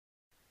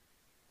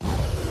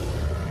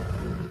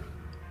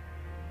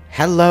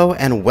Hello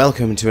and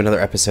welcome to another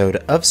episode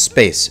of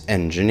Space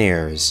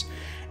Engineers.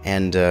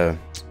 And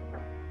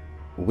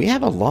we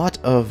have a lot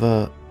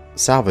of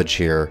salvage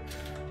here.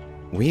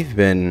 We've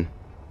been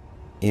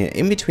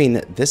in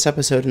between this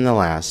episode and the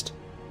last.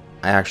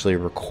 I actually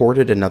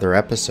recorded another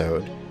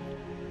episode,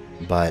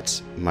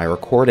 but my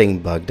recording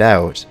bugged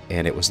out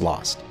and it was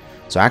lost.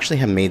 So I actually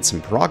have made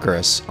some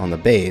progress on the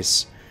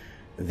base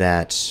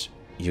that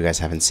you guys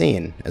haven't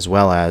seen, as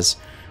well as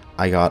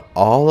I got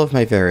all of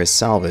my various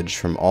salvage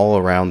from all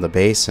around the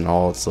base and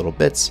all its little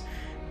bits,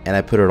 and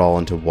I put it all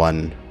into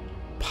one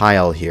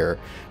pile here.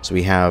 So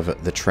we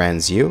have the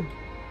TransU,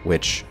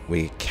 which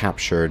we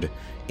captured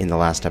in the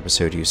last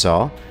episode you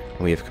saw, and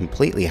we have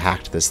completely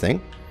hacked this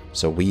thing.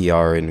 So we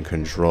are in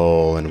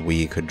control, and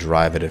we could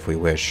drive it if we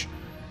wish,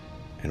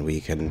 and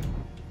we can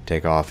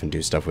take off and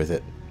do stuff with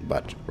it,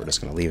 but we're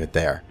just going to leave it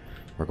there.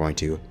 We're going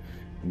to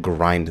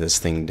grind this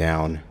thing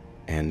down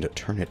and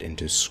turn it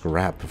into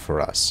scrap for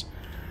us.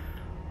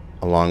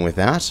 Along with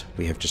that,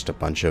 we have just a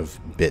bunch of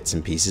bits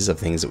and pieces of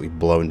things that we've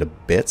blown to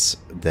bits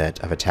that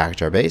have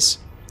attacked our base,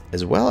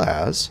 as well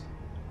as,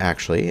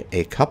 actually,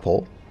 a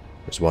couple,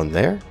 there's one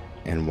there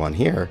and one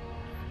here,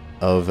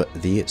 of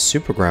the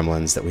super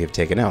gremlins that we have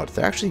taken out.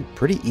 They're actually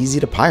pretty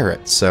easy to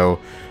pirate, so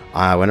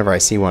whenever I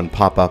see one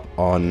pop up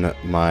on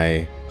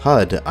my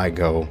HUD, I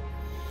go,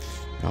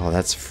 oh,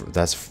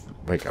 that's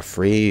like a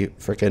free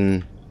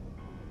frickin'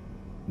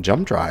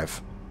 jump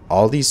drive.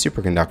 All these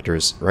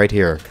superconductors right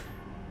here.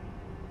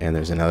 And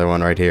there's another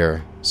one right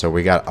here. So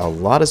we got a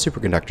lot of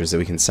superconductors that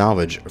we can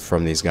salvage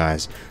from these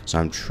guys. So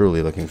I'm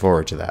truly looking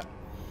forward to that.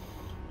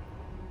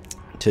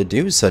 To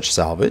do such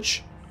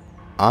salvage,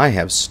 I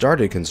have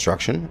started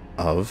construction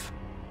of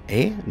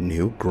a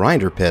new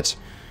grinder pit.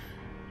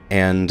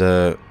 And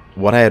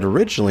what I had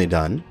originally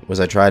done was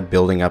I tried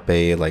building up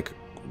a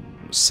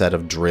set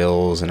of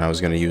drills, and I was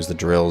going to use the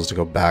drills to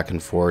go back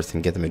and forth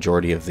and get the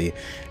majority of the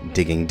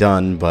digging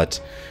done. But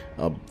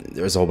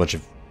there was a whole bunch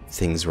of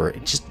things where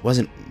it just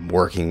wasn't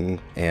working,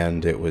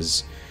 and it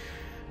was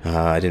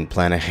I didn't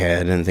plan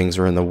ahead, and things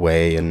were in the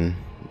way and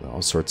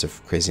all sorts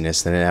of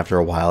craziness. Then after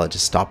a while it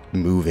just stopped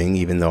moving,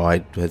 even though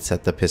I had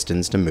set the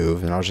pistons to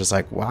move, and I was just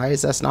like, why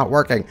is this not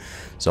working?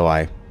 So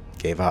I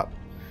gave up.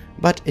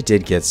 But it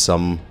did get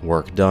some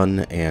work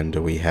done, and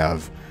we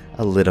have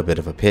a little bit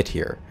of a pit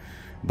here.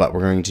 But we're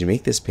going to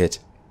make this pit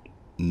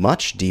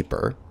much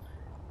deeper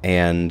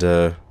and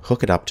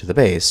hook it up to the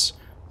base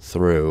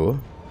through,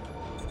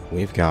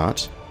 we've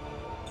got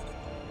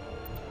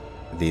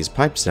these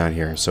pipes down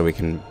here, so we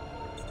can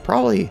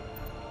probably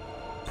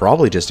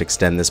just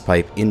extend this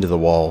pipe into the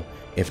wall,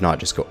 if not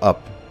just go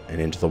up and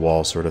into the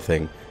wall sort of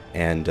thing,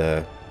 and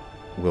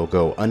we'll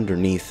go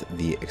underneath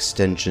the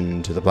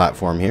extension to the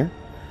platform here,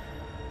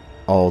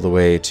 all the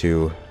way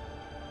to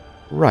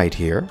right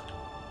here,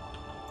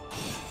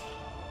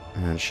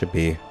 and it should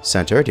be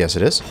centered. Yes,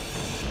 it is.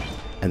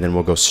 And then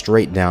we'll go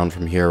straight down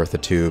from here with the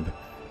tube,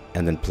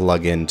 and then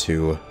plug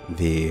into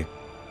the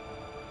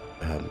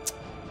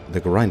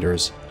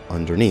grinders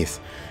underneath.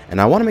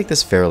 And I want to make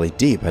this fairly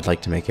deep. I'd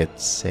like to make it,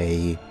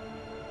 say,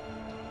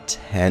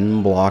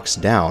 10 blocks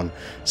down,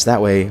 so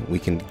that way we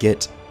can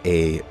get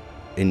a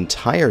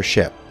entire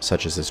ship,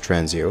 such as this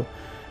TransU.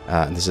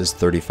 And this is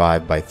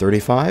 35 by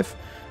 35,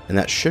 and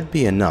that should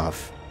be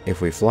enough. If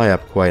we fly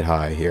up quite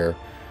high here,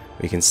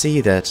 we can see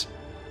that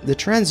the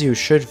TransU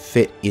should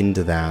fit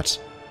into that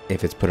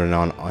if it's put in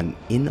on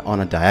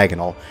a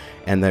diagonal,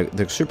 and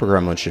the super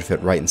gremlin should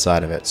fit right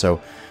inside of it.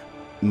 So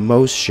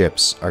most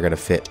ships are going to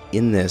fit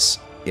in this.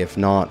 If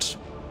not,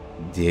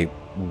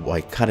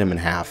 cut them in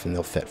half and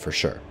they'll fit for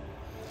sure.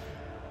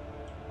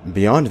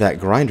 Beyond that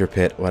grinder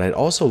pit, what I'd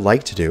also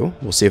like to do,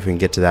 we'll see if we can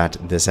get to that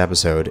this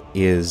episode,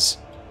 is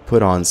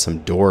put on some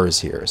doors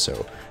here.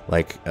 So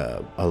like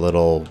a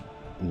little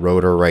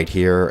rotor right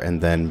here,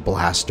 and then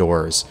blast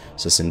doors.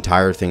 So this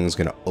entire thing's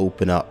going to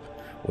open up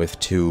with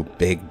two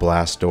big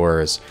blast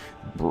doors,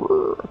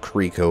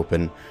 creak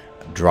open,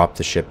 drop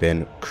the ship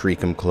in, creak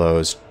them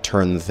closed,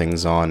 turn the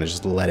things on, and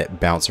just let it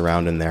bounce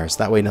around in there, so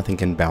that way nothing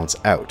can bounce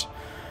out.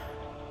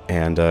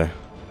 And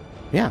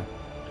yeah.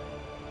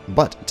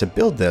 But to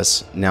build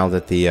this, now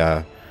that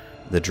the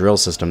drill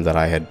system that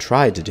I had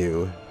tried to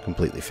do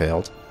completely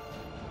failed,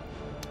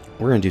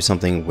 we're going to do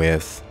something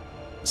with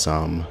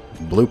some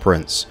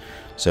blueprints.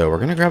 So we're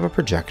going to grab a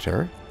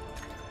projector,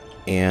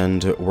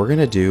 and we're going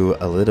to do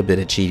a little bit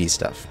of cheaty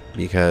stuff,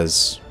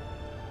 because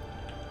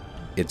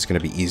it's going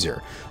to be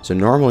easier. So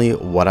normally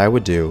what I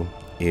would do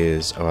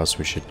is, oh, else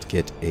we should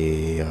get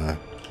a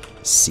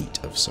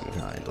seat of some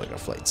kind, like a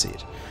flight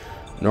seat.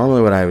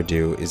 Normally what I would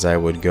do is I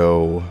would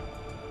go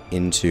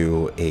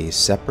into a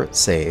separate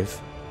save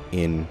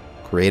in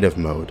creative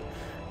mode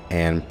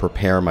and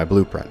prepare my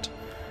blueprint.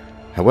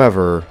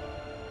 However,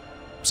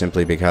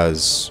 simply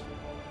because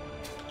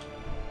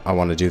I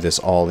want to do this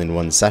all in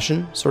one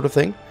session sort of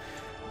thing,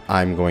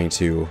 I'm going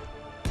to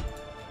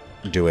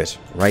do it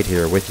right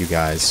here with you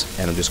guys,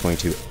 and I'm just going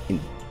to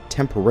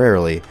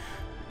temporarily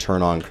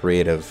turn on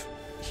creative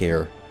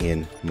here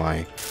in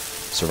my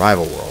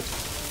survival world.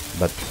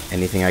 But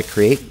anything I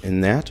create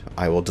in that,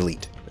 I will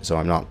delete so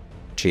I'm not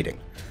cheating.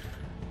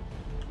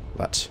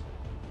 But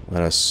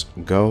let us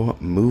go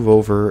move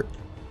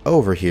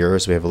over here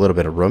so we have a little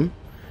bit of room.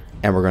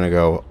 And we're going to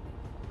go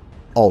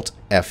Alt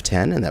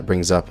F10, and that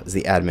brings up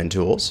the admin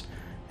tools.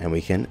 And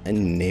we can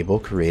enable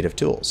creative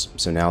tools.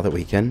 So now that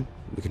we can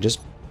just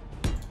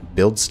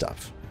build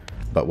stuff.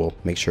 But we'll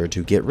make sure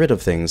to get rid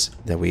of things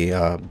that we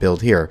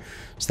build here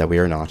so that we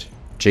are not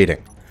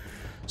cheating.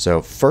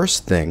 So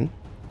first thing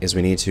is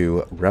we need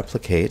to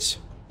replicate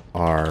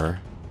our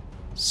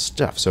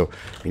stuff. So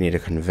we need a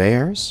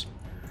conveyors,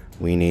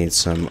 we need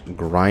some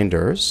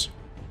grinders,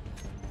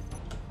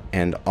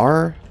 and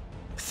our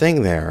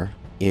thing there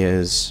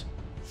is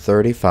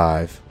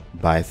 35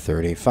 by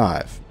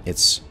 35.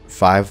 It's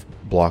 5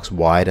 blocks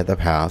wide at the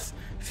path,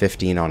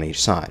 15 on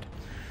each side.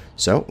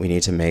 So we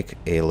need to make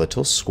a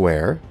little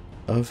square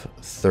of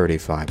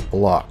 35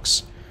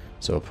 blocks.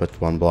 So we'll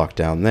put 1 block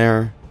down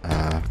there.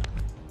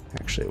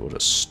 Actually, we'll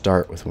just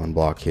start with 1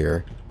 block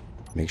here.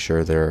 Make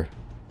sure they're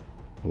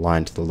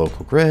aligned to the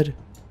local grid.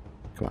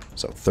 Come on,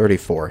 so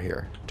 34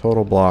 here.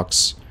 Total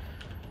blocks.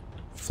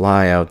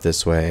 Fly out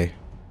this way.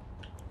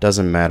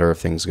 Doesn't matter if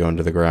things go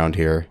into the ground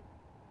here.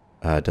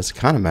 It does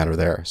kind of matter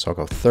there. So I'll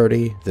go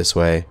 30 this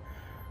way.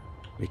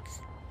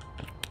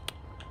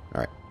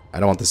 Alright, I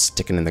don't want this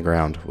sticking in the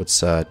ground. Let's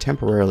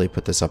temporarily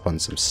put this up on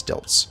some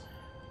stilts.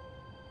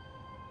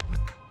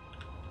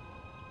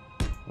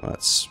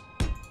 Let's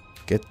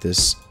get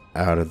this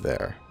out of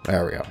there.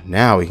 There we go.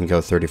 Now we can go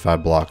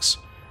 35 blocks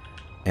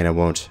and it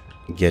won't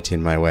get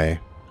in my way.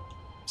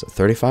 So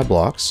 35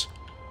 blocks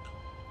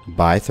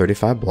by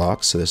 35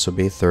 blocks. So this will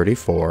be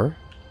 34.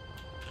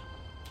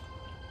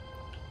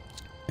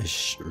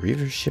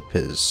 Reaver ship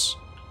is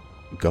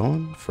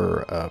going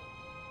for a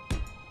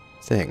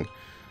thing.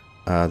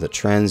 The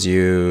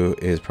Transu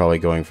is probably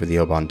going for the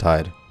Oban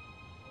Tide.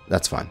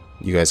 That's fine.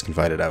 You guys can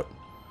fight it out.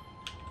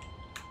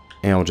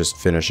 And we'll just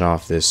finish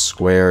off this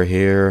square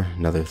here.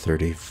 Another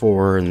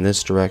 34 in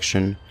this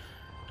direction.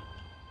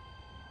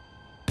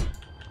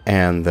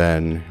 And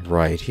then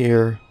right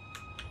here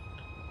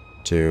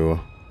to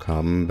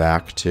come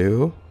back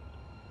to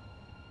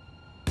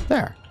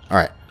there.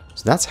 Alright,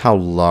 so that's how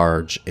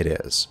large it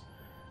is.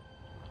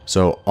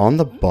 So on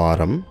the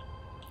bottom,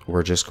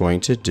 we're just going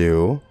to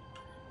do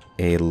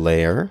a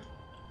layer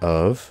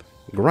of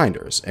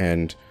grinders.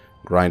 And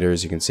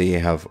grinders, you can see,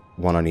 have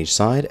 1 on each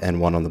side and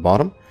 1 on the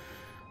bottom.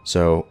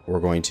 So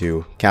we're going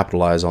to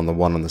capitalize on the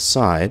 1 on the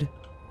side.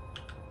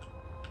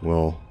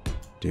 We'll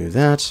do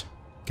that,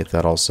 get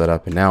that all set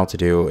up, and now to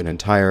do an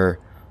entire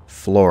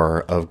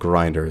floor of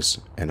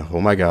grinders. And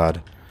oh my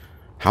god,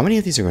 how many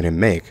of these are going to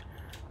make?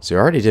 So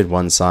we already did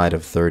one side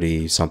of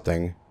 30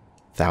 something,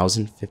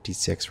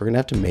 1,056. We're going to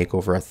have to make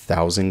over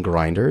 1,000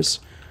 grinders.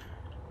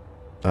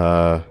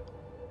 Okay,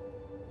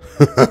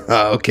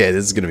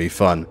 this is going to be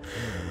fun.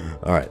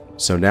 Alright,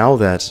 so now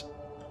that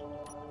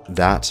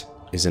that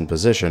is in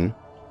position,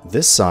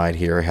 this side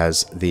here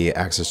has the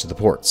access to the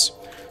ports.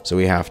 So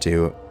we have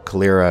to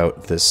clear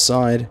out this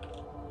side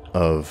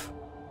of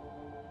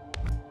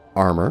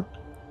armor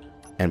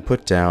and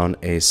put down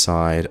a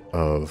side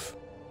of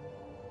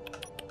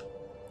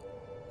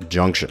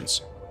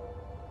junctions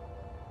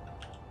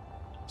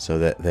so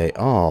that they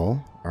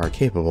all are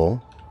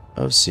capable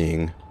of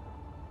seeing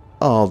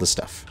all the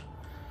stuff.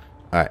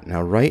 Alright,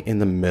 now right in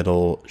the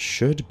middle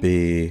should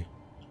be,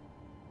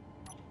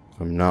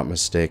 if I'm not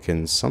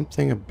mistaken,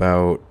 something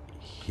about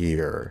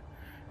here.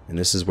 And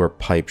this is where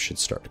pipe should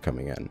start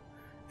coming in.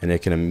 And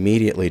it can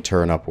immediately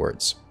turn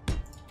upwards.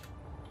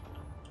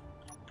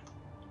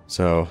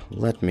 So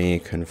let me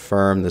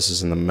confirm this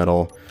is in the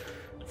middle.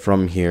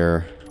 From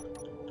here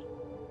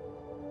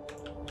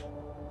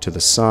to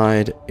the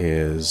side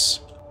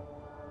is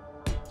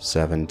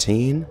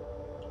 17.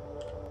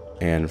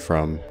 And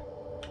from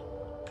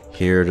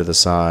here to the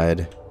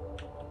side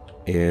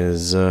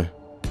is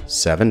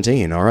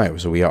 17.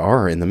 Alright, so we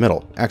are in the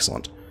middle.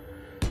 Excellent.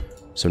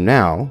 So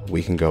now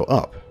we can go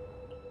up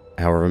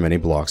however many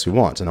blocks we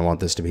want. And I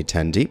want this to be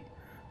 10 deep.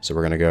 So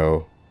we're going to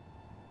go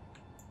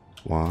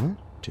 1,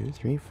 2,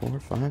 3, 4,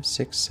 5,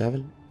 6,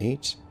 7,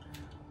 8,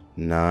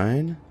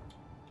 9,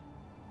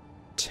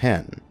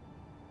 10.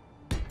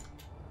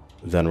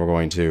 Then we're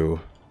going to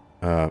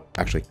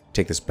actually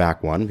take this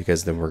back one,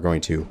 because then we're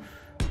going to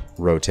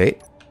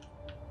rotate.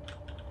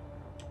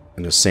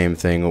 And the same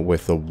thing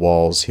with the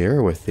walls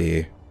here, with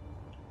the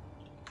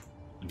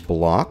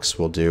blocks.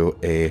 We'll do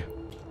a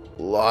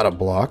lot of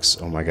blocks.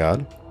 Oh my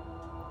god.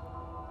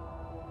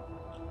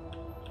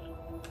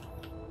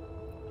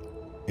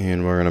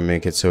 And we're going to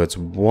make it so it's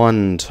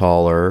 1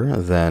 taller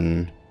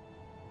than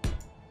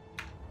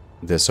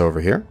this over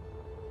here.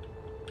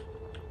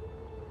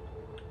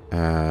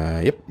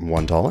 Yep,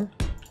 1 taller.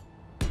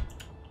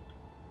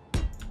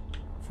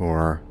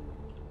 For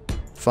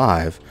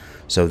 5.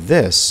 So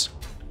this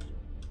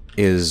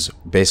is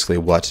basically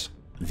what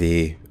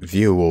the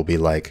view will be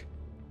like.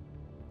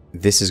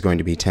 This is going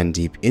to be 10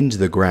 deep into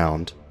the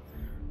ground,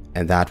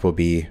 and that will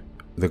be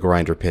the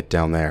grinder pit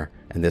down there.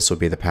 And this will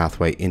be the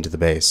pathway into the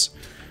base,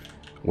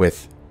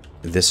 with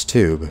this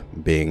tube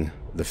being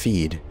the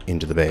feed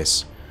into the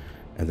base.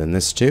 And then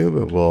this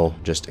tube, we'll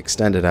just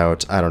extend it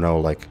out, I don't know,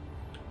 like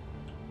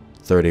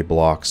 30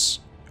 blocks,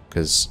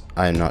 because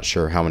I'm not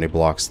sure how many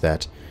blocks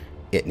that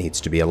it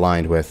needs to be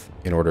aligned with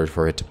in order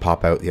for it to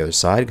pop out the other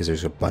side, because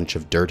there's a bunch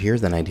of dirt here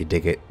that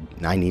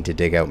I need to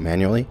dig out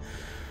manually.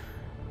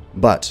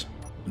 But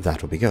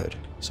that will be good.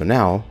 So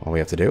now all we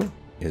have to do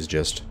is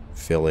just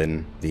fill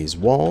in these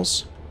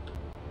walls.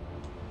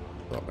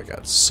 Oh my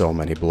god, so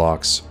many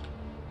blocks.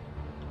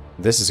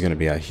 This is going to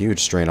be a huge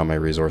strain on my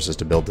resources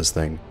to build this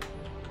thing.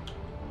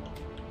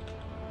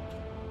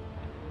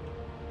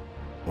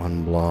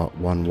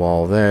 One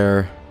wall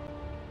there.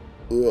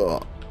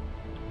 Ugh.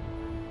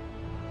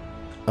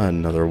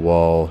 Another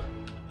wall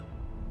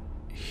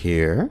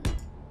here.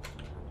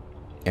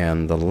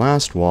 And the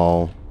last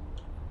wall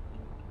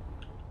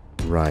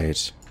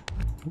right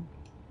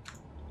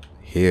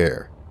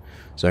here.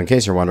 So in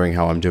case you're wondering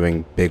how I'm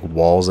doing big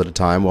walls at a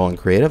time while in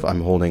creative,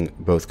 I'm holding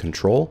both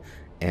control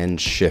and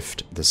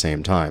shift at the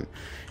same time.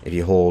 If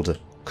you hold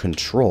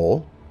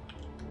control,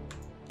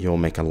 you'll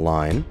make a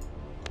line.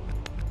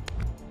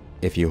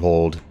 If you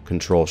hold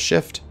control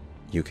shift,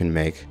 you can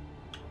make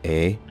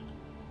a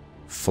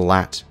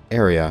flat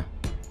area,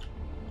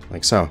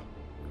 like so.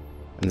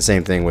 And the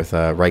same thing with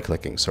right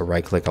clicking. So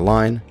right click a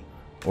line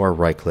or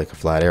right click a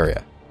flat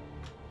area.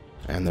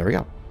 And there we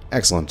go.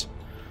 Excellent.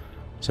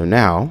 So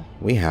now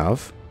we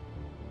have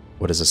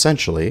what is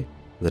essentially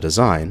the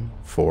design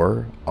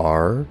for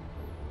our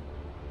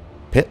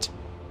pit.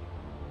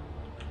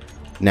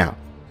 Now,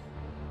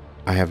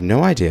 I have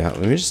no idea.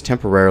 Let me just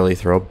temporarily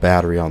throw a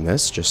battery on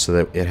this just so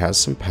that it has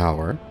some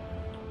power,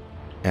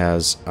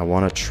 as I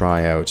want to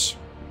try out...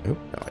 Oh, no,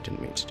 I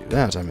didn't mean to do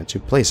that. I meant to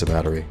place a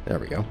battery. There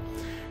we go.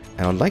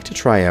 And I'd like to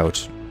try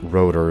out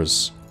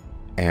rotors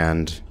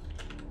and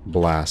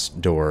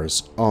blast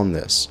doors on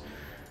this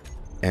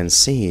and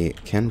see,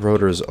 can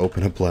rotors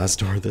open a blast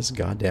door this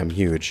goddamn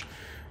huge?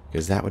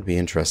 Because that would be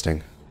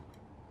interesting.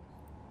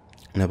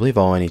 And I believe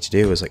all I need to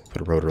do is like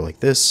put a rotor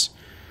like this,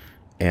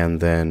 and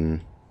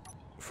then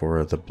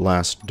for the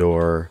blast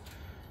door,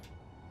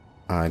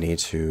 I need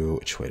to...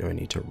 Which way do I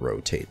need to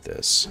rotate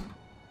this?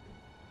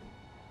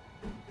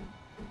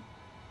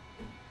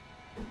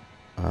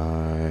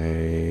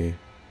 I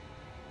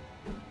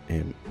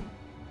am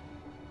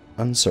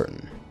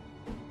uncertain.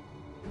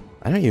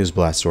 I don't use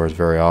blast doors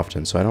very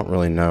often, so I don't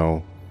really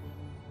know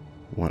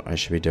what I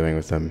should be doing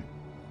with them.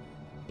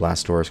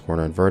 Blast doors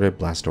corner inverted,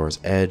 blast doors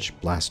edge,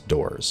 blast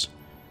doors.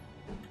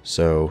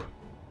 So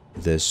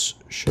this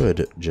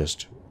should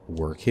just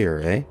work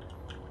here, eh?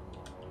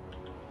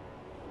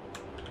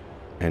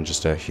 And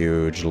just a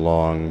huge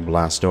long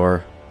blast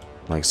door,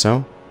 like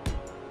so.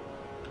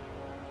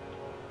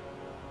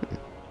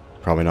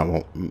 Probably not,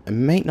 well, it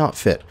may not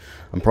fit.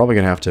 I'm probably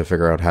going to have to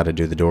figure out how to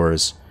do the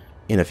doors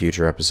in a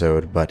future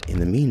episode, but in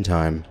the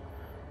meantime,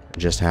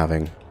 just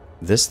having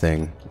this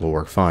thing will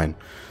work fine.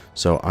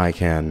 So I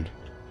can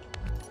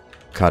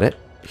cut it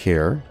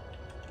here.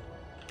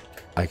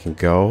 I can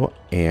go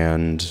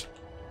and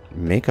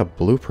make a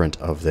blueprint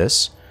of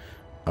this.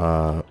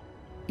 Yeah,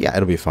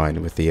 it'll be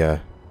fine with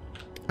the...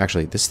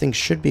 Actually, this thing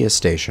should be a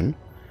station.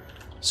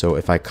 So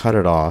if I cut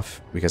it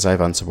off, because I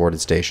have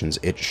unsupported stations,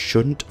 it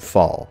shouldn't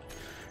fall.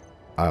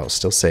 I'll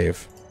still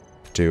save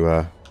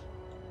to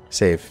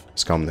save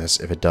scum this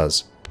if it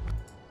does.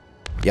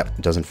 Yep,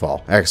 it doesn't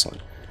fall.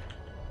 Excellent.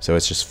 So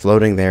it's just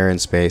floating there in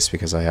space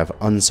because I have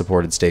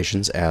unsupported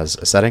stations as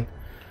a setting.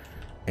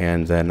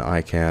 And then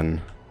I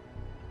can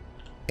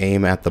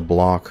aim at the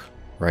block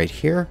right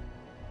here.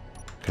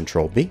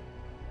 Control B.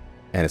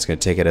 And it's going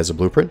to take it as a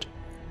blueprint.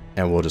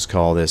 And we'll just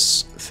call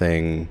this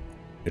thing...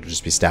 It'll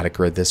just be static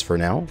grid this for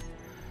now.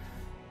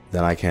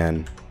 Then I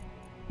can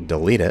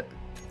delete it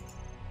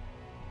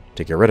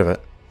to get rid of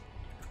it.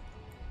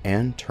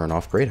 And turn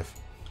off creative.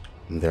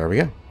 And there we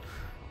go.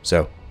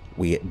 So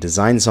we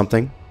designed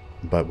something,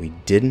 but we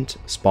didn't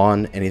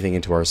spawn anything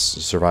into our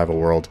survival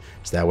world.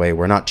 So that way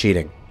we're not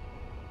cheating.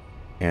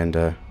 And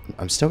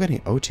I'm still getting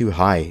O2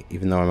 high,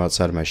 even though I'm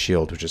outside of my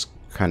shield, which is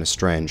kind of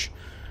strange.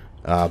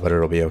 But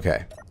it'll be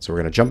okay. So we're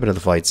going to jump into the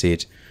flight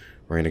seat.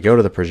 We're going to go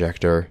to the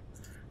projector.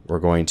 We're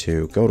going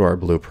to go to our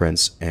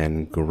blueprints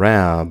and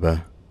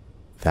grab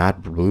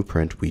that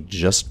blueprint we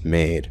just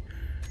made.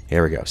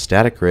 Here we go.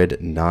 Static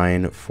grid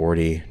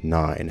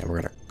 949. And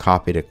we're going to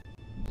copy to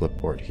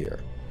clipboard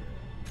here.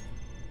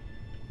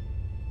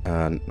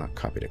 Not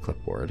copy to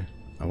clipboard.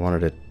 I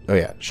wanted it... Oh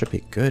yeah, it should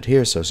be good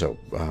here. So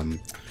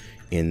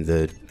in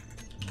the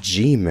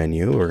G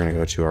menu, we're going to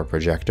go to our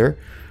projector.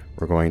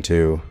 We're going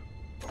to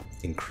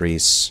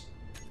increase,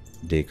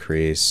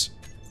 decrease,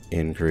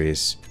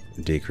 increase,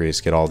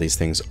 decrease, get all these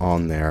things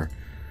on there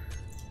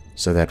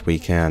so that we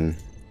can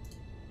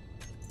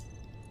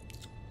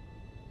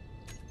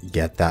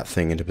get that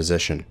thing into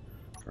position.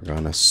 We're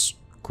going to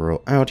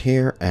scroll out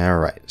here.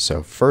 Alright,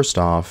 so first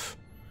off,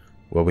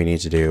 what we need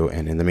to do,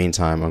 and in the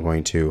meantime, I'm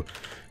going to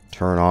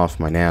turn off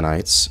my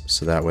nanites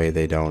so that way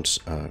they don't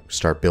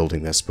start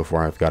building this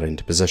before I've got it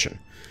into position.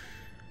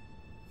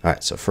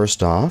 Alright, so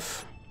first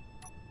off,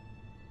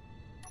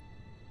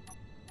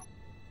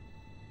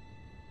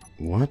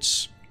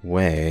 what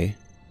way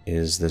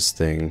is this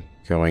thing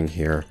going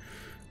here?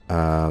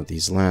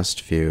 These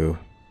last few...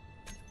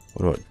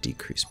 What about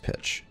decrease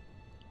pitch?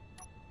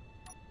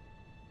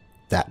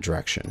 That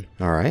direction.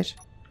 Alright.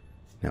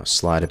 Now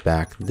slide it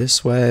back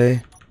this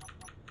way.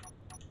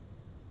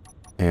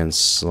 And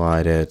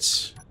slide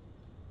it...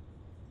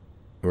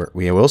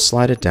 We will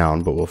slide it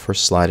down, but we'll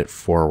first slide it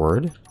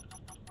forward.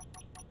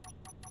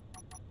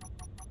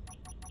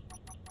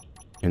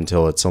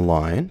 Until it's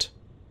aligned.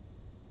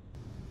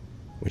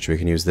 Which we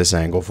can use this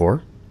angle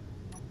for.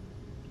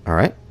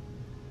 Alright.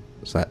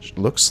 So that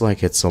looks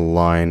like it's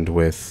aligned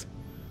with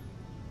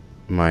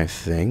my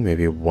thing.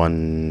 Maybe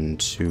one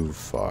too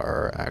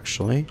far,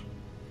 actually.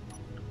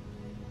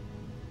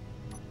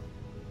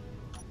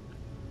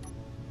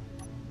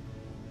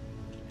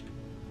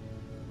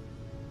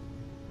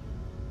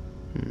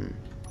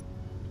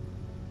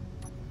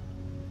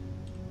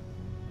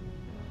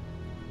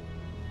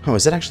 Oh,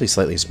 is it actually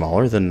slightly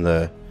smaller than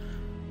the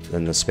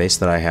space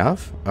that I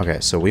have? Okay,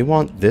 so we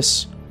want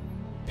this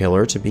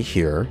pillar to be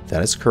here.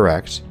 That is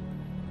correct.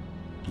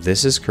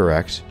 This is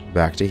correct.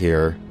 Back to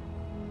here.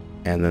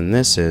 And then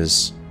this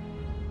is...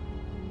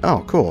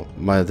 Oh, cool.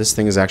 This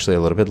thing is actually a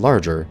little bit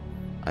larger.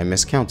 I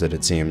miscounted,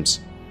 it seems.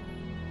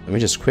 Let me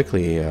just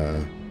quickly...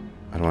 I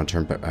don't want to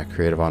turn back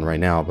creative on right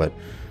now, but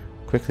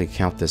quickly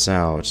count this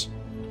out.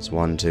 It's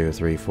 1, 2,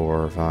 3,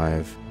 4,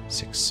 5,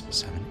 6,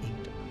 7,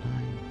 8,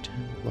 9,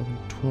 10, 11,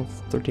 12,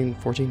 13,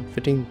 14,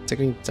 15,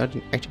 16,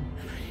 17, 18,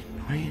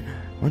 19,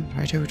 20,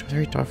 22,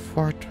 23,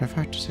 24,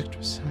 25, 26,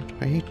 27,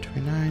 28,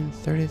 29,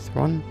 30,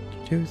 31,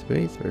 32,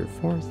 33,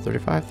 34,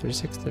 35,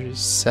 36,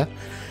 37.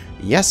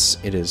 Yes,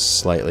 it is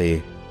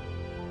slightly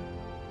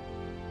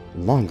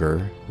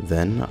longer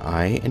than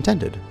I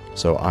intended.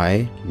 So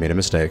I made a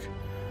mistake.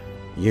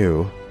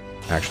 You,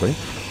 actually,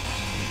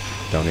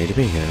 don't need to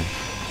be here.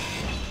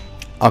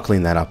 I'll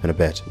clean that up in a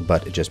bit,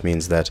 but it just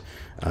means that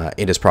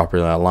it is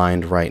properly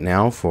aligned right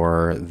now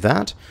for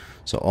that.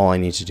 So all I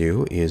need to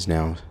do is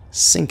now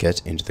sink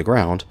it into the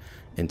ground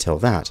until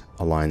that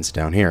aligns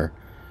down here.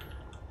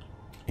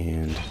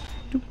 And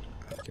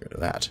get rid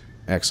of that.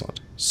 Excellent.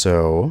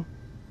 So,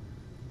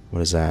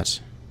 what is that?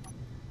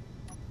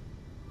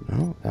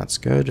 No, that's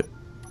good.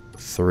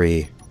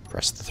 3.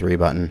 Press the 3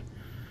 button.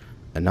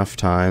 Enough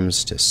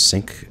times to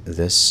sink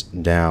this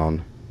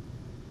down.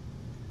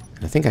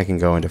 I think I can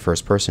go into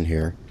first person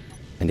here,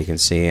 and you can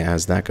see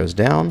as that goes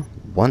down,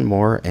 one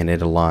more and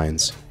it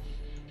aligns.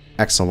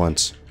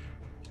 Excellent.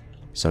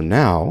 So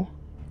now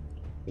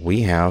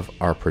we have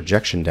our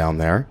projection down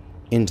there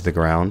into the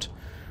ground,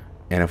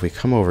 and if we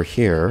come over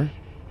here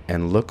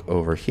and look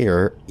over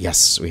here,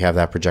 yes, we have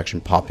that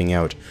projection popping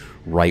out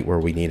right where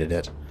we needed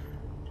it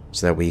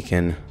so that we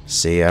can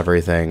see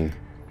everything.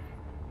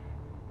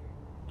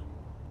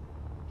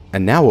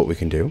 And now what we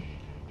can do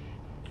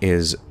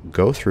is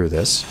go through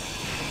this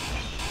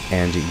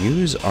and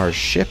use our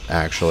ship,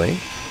 actually,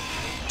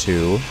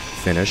 to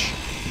finish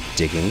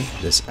digging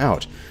this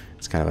out.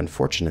 It's kind of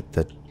unfortunate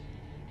that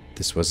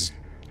this was...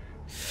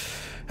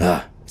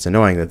 it's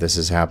annoying that this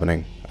is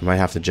happening. I might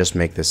have to just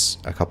make this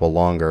a couple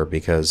longer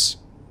because...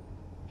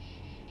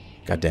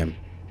 Goddamn.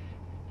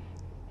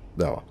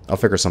 Though, I'll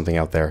figure something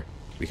out there.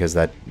 Because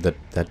that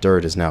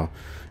dirt is now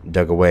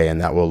dug away and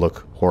that will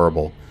look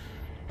horrible.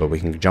 But we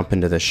can jump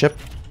into the ship.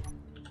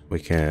 We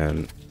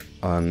can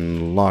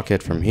unlock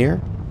it from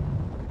here.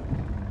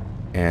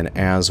 And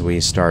as we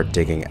start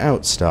digging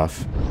out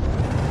stuff,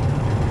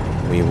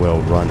 we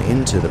will run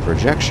into the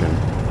projection.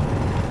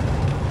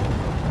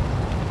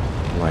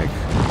 Like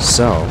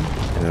so.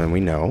 And then we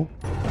know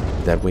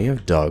that we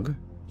have dug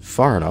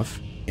far enough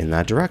in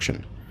that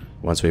direction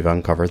once we've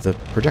uncovered the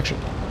projection.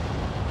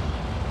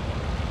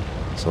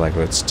 So like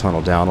let's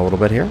tunnel down a little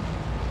bit here.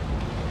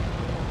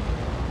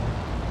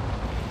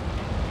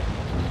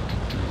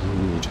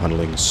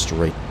 Tunneling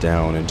straight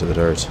down into the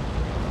dirt.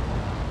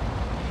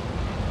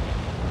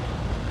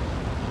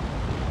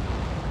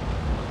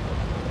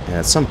 And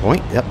at some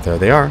point, yep, there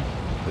they are.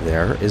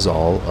 There is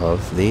all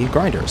of the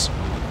grinders.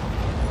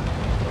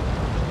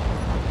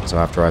 So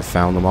after I've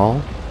found them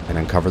all, and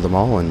uncovered them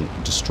all, and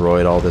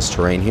destroyed all this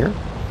terrain here,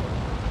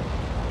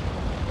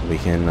 we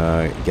can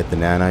get the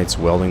nanites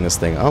welding this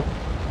thing up,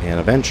 and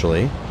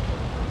eventually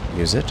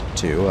use it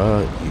to,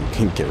 you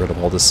can get rid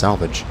of all this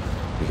salvage.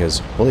 Because,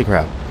 holy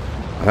crap,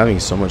 I'm having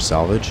so much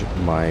salvage,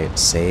 my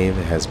save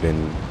has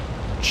been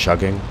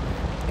chugging,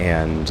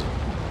 and,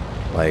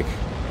 like,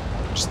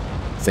 just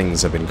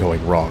things have been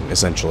going wrong,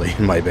 essentially,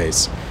 in my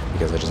base.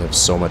 Because I just have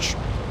so much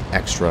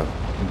extra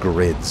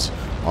grids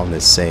on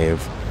this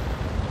save.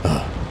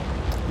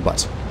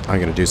 But I'm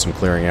going to do some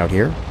clearing out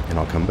here, and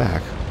I'll come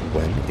back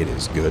when it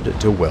is good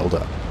to weld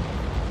up.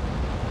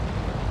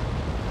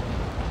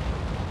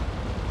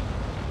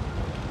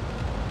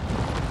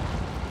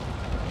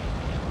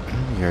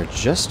 You're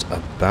just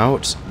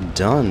about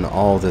done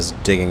all this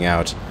digging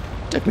out.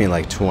 Took me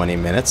like 20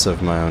 minutes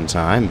of my own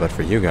time, but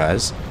for you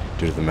guys,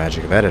 due to the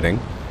magic of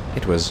editing,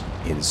 it was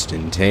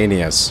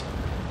instantaneous.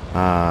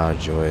 Ah,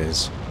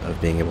 joys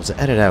of being able to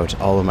edit out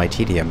all of my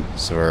tedium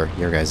for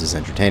your guys'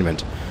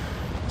 entertainment.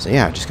 So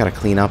yeah, just got to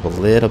clean up a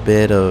little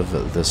bit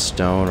of the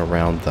stone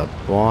around the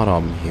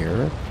bottom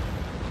here.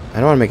 I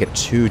don't want to make it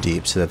too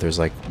deep so that there's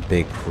like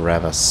big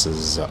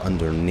crevices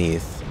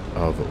underneath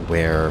of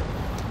where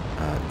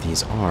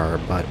these are,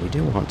 but we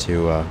do want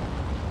to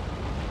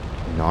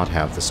not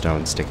have the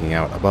stone sticking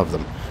out above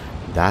them.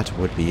 That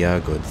would be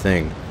a good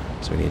thing.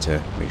 So we need to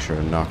make sure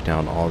to knock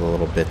down all the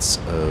little bits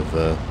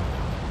of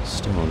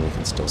stone we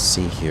can still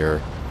see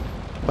here.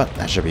 But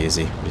that should be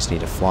easy. We just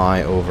need to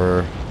fly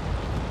over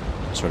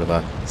sort of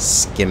a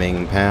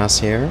skimming pass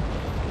here,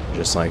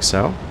 just like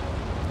so.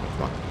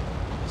 Come on.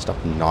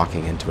 Stop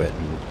knocking into it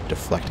and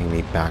deflecting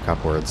me back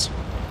upwards.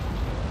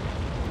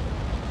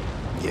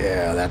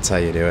 Yeah, that's how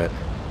you do it.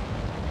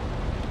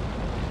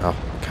 Oh,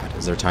 God,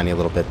 is there a tiny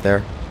little bit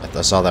there?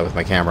 I saw that with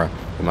my camera.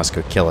 We must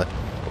go kill it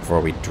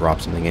before we drop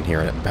something in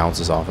here, and it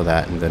bounces off of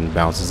that and then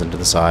bounces into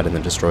the side and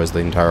then destroys the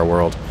entire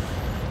world.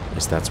 At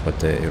least that's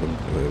what it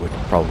would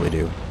probably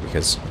do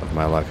because of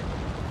my luck.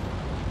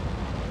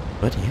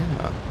 But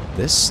yeah,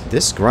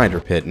 this grinder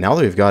pit, now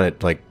that we've got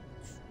it like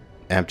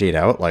emptied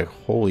out, like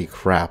holy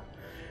crap,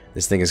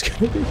 this thing is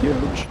going to be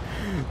huge.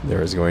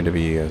 There is going to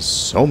be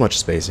so much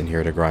space in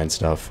here to grind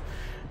stuff.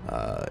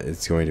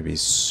 It's going to be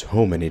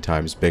so many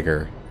times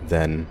bigger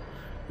than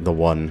the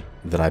one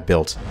that I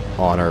built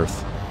on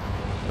Earth.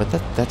 But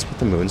that's what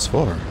the moon's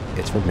for.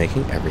 It's for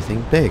making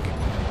everything big.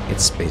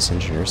 It's Space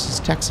Engineers'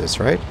 Texas,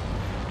 right?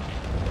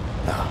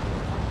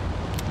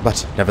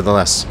 But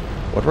nevertheless,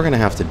 what we're going to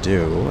have to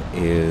do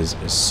is,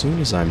 as soon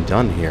as I'm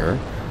done here,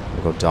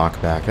 we'll go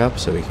dock back up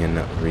so we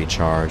can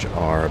recharge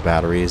our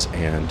batteries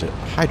and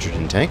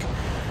hydrogen tank.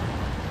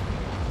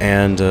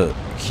 And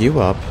queue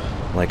up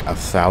like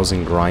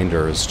 1,000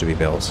 grinders to be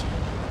built.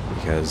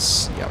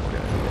 Because, yeah, we're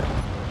going to need it.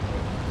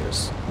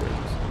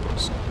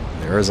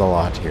 There is a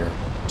lot here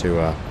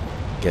to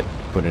get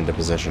put into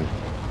position.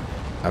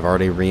 I've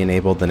already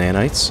re-enabled the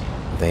nanites.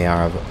 They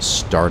have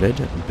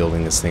started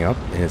building this thing up,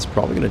 and it's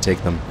probably going to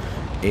take them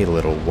a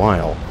little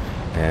while.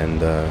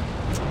 And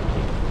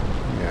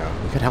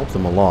yeah, we could help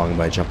them along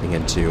by jumping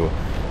into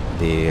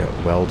the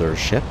welder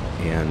ship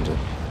and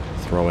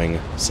throwing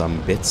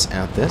some bits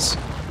at this.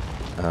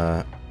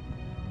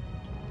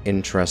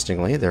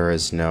 Interestingly, there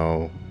is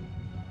no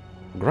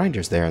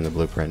grinders there in the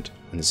blueprint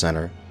in the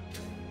center.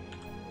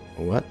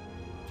 What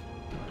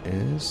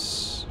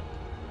is...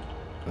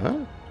 Huh?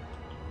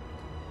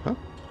 Huh?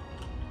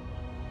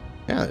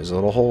 Yeah, there's a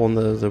little hole in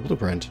the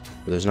blueprint,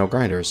 but there's no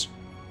grinders.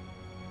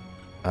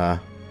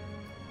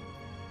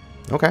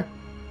 Okay.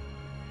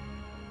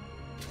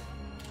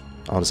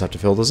 I'll just have to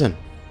fill those in.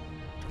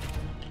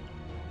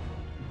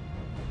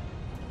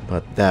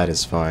 But that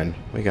is fine.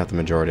 We got the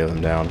majority of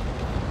them down.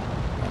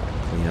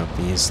 Clean up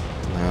these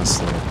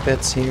last little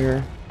bits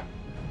here.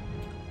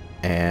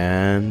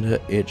 And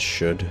it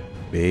should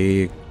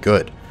be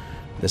good.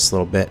 This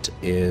little bit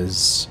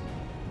is...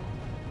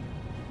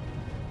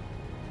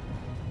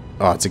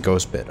 Oh, it's a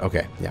ghost bit.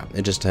 Okay, yeah.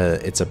 It just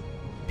it's a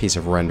piece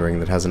of rendering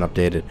that hasn't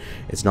updated.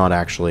 It's not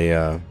actually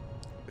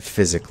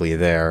physically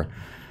there.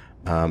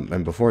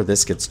 And before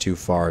this gets too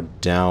far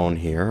down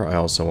here, I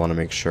also want to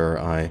make sure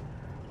I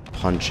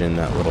punch in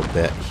that little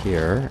bit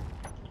here.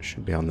 It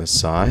should be on this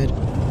side.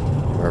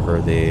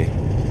 Wherever the...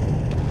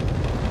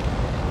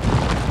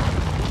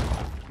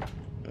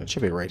 It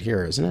should be right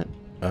here, isn't it?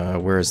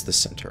 Where is the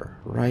center?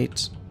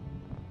 Right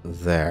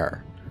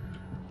there.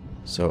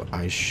 So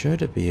I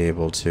should be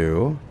able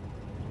to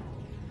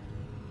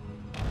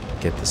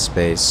get the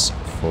space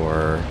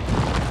for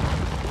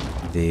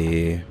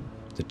the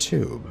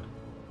tube.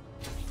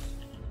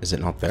 Is it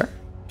not there?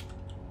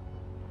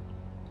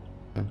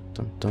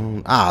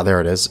 Ah, there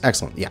it is.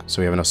 Excellent. Yeah,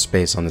 so we have enough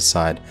space on this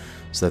side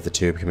so that the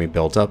tube can be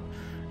built up.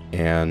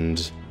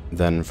 And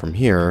then from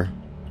here,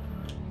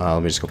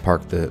 let me just go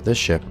park this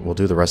ship. We'll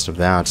do the rest of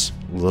that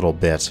little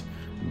bit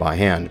by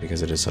hand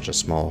because it is such a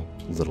small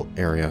little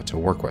area to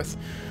work with.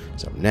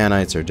 So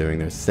nanites are doing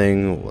their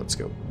thing. Let's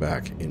go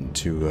back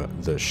into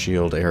the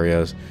shield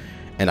areas.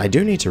 And I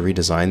do need to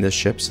redesign this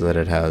ship so that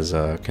it has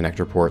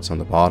connector ports on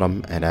the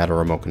bottom and add a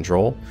remote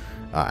control.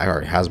 It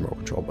already has remote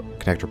control, but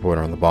connector port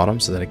on the bottom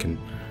so that it can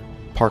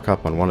park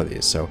up on one of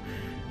these. So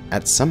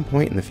at some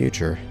point in the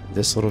future,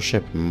 this little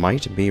ship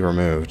might be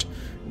removed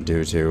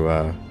due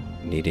to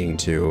needing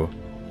to...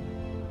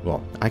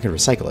 Well, I can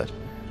recycle it,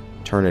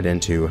 turn it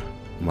into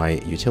my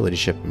utility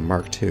ship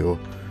Mark II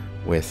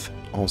with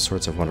all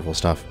sorts of wonderful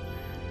stuff.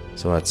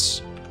 So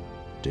let's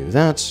do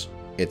that.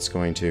 It's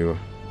going to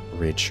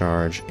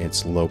recharge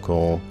its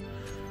local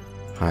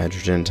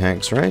hydrogen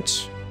tanks,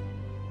 right?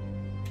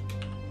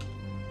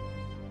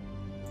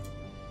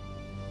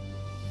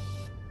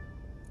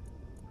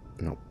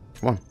 Nope.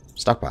 Come on.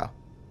 Stockpile.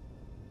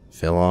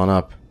 Fill on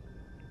up.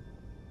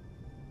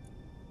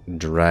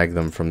 Drag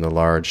them from the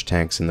large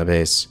tanks in the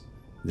base.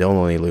 They'll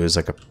only lose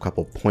like a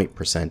couple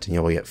 % and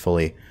you'll get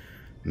fully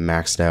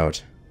maxed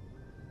out.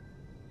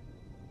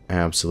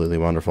 Absolutely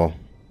wonderful.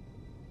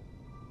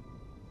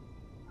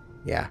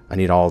 Yeah, I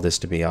need all this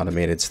to be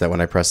automated so that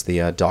when I press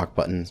the dock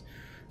button,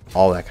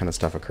 all that kind of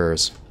stuff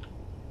occurs.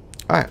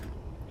 Alright.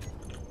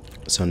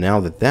 So now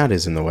that that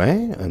is in the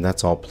way, and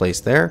that's all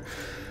placed there,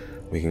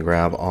 we can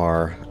grab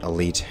our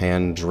elite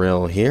hand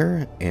drill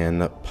here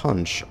and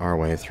punch our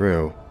way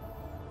through.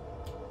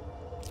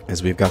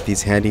 As we've got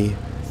these handy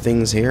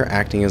things here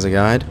acting as a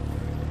guide,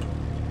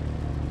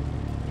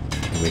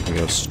 and we can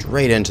go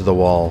straight into the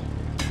wall,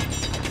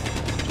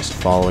 just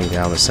following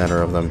down the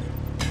center of them.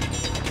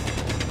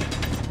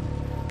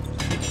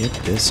 Get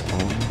this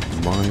all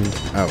mined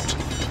out.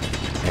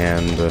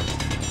 And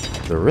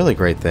the really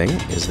great thing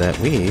is that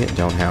we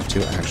don't have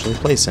to actually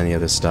place any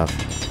of this stuff,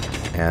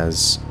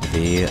 as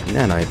the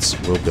nanites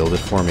will build it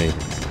for me,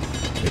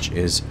 which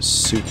is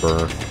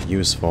super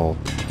useful.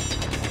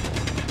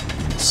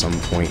 At some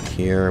point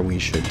here, we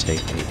should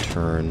take a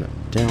turn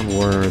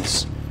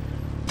downwards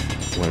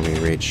when we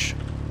reach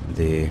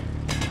the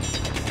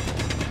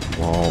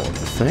wall of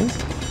the thing.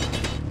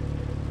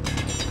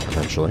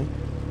 Eventually.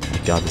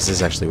 Oh God, this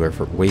is actually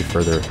way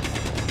further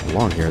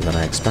along here than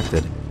I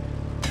expected.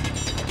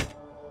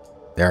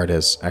 There it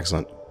is.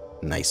 Excellent.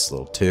 Nice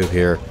little tube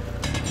here.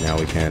 Now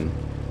we can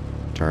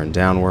turn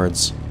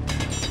downwards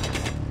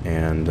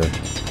and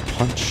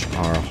punch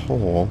our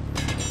hole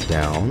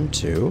down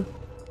to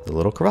the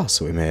little crevasse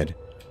that we made.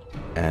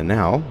 And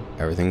now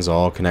everything's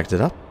all connected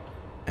up,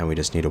 and we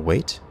just need to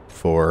wait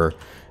for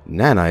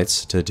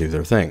nanites to do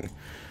their thing.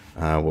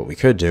 What we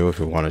could do if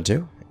we wanted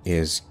to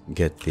is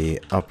get the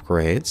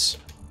upgrades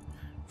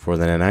for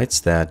the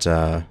nanites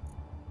that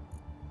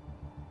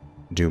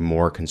do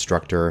more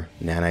constructor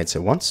nanites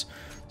at once.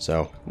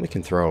 So we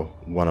can throw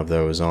one of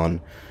those on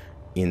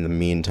in the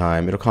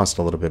meantime. It'll cost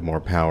a little bit more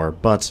power,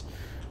 but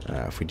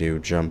if we do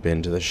jump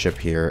into the ship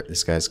here,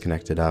 this guy's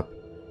connected up.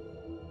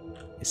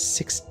 Is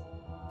six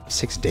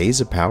days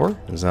of power?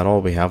 Is that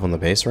all we have on the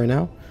base right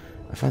now?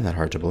 I find that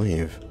hard to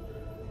believe.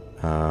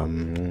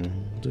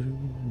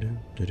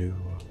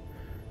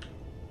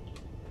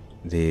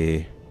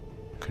 The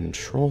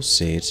control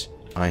seat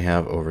I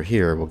have over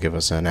here will give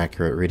us an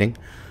accurate reading,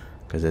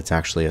 because it's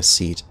actually a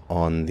seat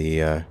on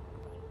the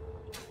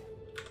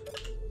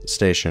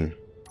station.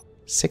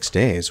 6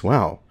 days,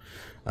 wow.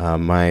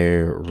 My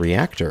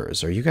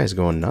reactors, are you guys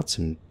going nuts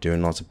and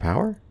doing lots of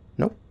power?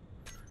 Nope.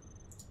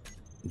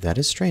 That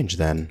is strange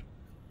then.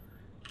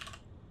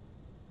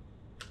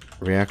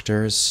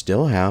 Reactors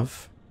still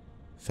have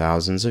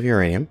thousands of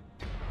uranium.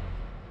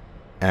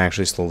 And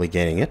actually slowly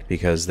gaining it,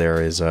 because there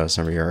is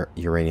some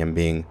uranium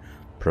being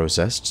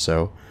processed,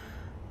 so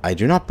I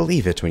do not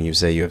believe it when you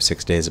say you have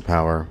 6 days of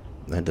power.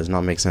 That does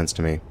not make sense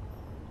to me.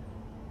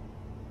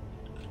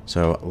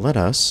 So let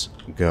us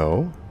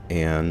go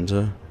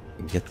and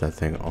get that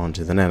thing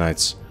onto the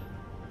nanites.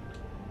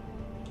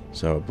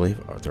 So I believe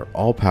they're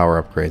all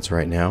power upgrades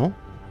right now.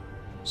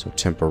 So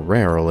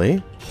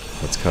temporarily,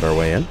 let's cut our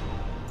way in.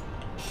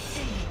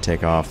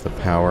 Take off the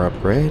power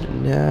upgrade.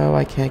 No,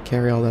 I can't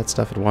carry all that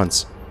stuff at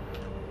once.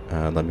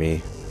 Let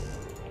me...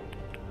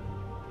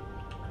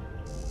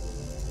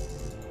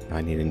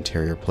 I need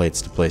interior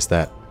plates to place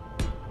that.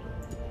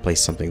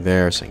 Place something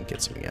there so I can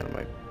get something out of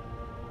my...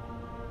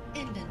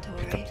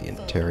 Pick up the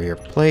interior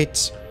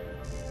plate.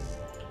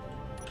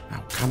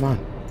 Oh, come on.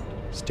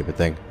 Stupid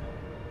thing.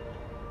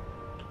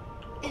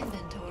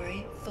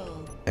 Inventory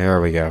full.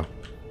 There we go.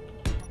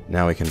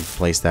 Now we can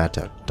place that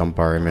to dump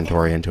our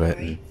inventory into it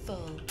and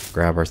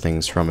grab our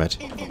things from it.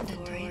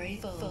 Inventory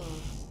full.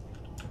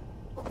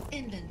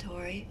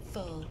 Inventory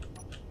full.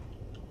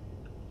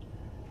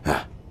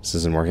 Ah, this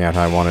isn't working out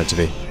how I want it to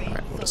be.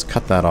 Alright, we'll just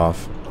cut that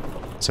off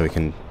so we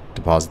can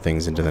deposit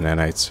things into the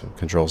nanites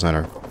control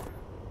center.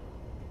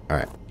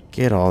 Alright,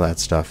 get all that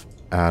stuff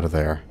out of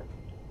there.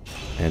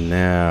 And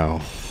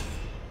now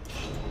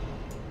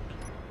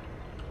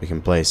we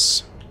can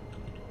place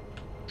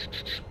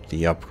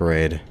the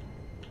upgrade,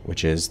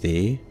 which is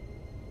the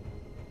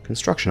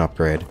construction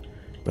upgrade.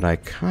 But I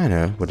kind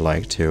of would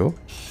like to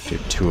do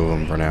 2 of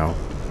them for now.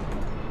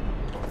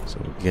 So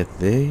we'll get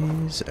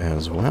these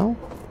as well.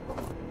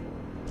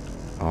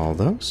 All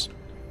those.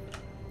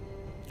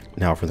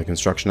 Now for the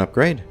construction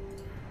upgrade.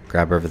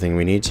 Grab everything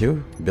we need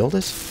to, build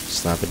it,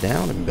 slap it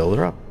down, and build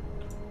her up.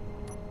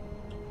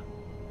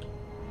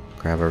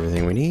 Grab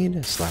everything we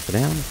need, slap it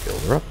down,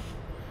 build her up.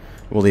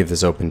 We'll leave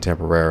this open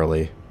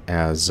temporarily,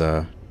 as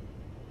we're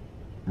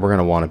going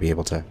to want to be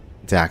able to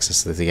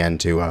access this again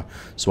to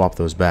swap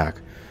those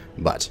back.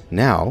 But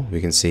now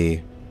we can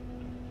see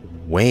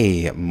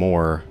way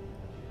more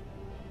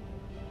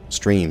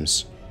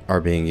streams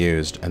are being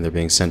used, and they're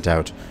being sent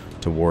out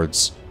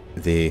towards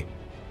the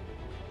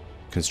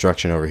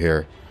construction over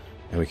here.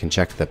 And we can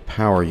check the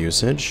power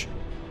usage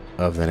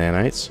of the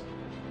nanites.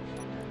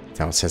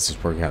 Now it says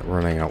it's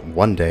running out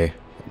 1 day.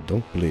 I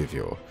don't believe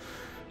you.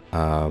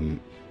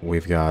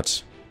 We've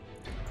got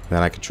the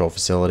nanite control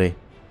facility.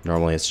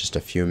 Normally it's just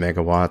a few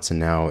megawatts,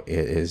 and now it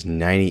is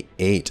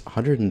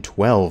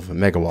 112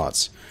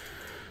 megawatts.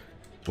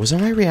 Was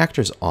my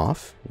reactors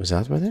off? Was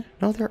that why they're...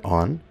 No, they're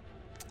on.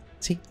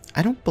 See,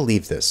 I don't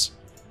believe this.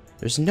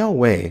 There's no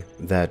way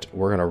that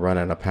we're going to run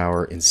out of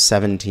power in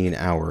 17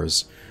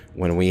 hours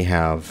when we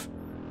have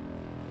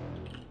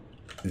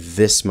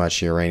this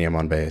much uranium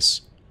on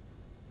base.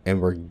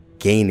 And we're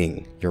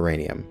gaining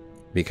uranium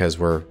because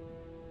we're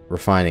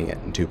refining it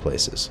in 2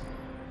 places.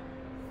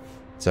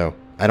 So,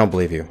 I don't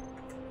believe you.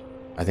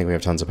 I think we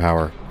have tons of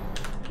power.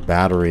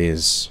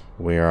 Batteries,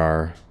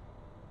 we're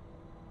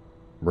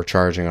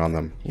charging on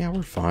them. Yeah,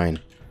 we're fine.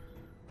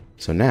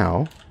 So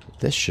now,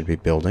 this should be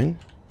building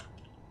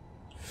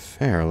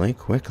fairly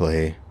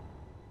quickly.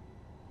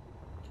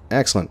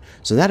 Excellent.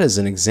 So that is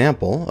an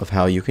example of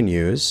how you can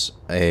use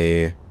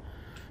a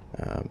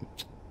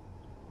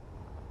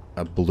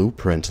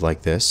blueprint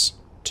like this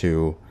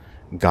to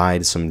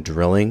guide some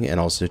drilling and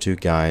also to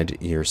guide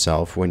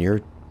yourself when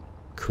you're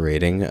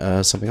creating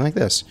something like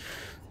this,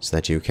 so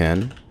that you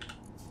can,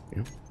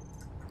 you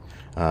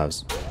know,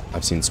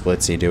 I've seen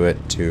Splitsy do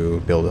it to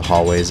build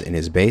hallways in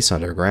his base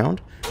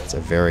underground. It's a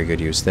very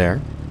good use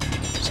there.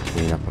 Just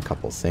clean up a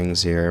couple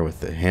things here with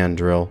the hand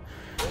drill,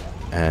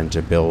 and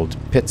to build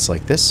pits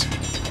like this,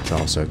 it's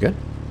also good.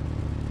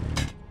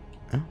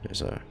 Oh,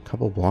 there's a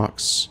couple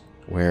blocks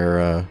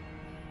where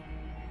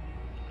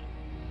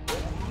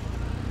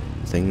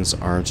things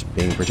aren't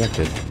being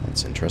projected.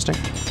 That's interesting.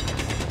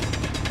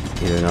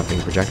 Either not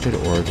being projected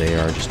or they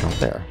are just not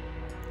there.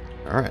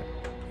 Alright.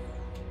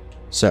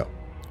 So,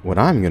 what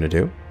I'm going to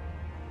do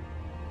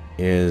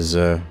is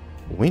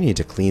we need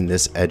to clean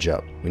this edge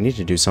up. We need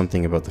to do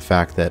something about the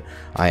fact that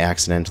I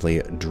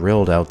accidentally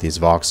drilled out these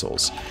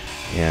voxels.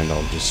 And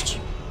I'll just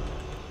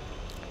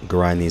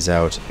grind these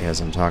out as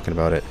I'm talking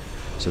about it.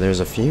 So there's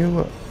a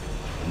few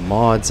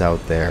mods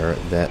out there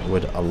that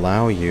would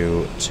allow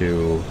you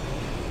to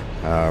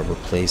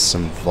replace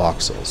some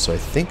voxels. So I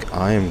think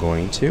I am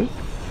going to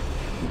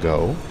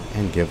go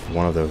and give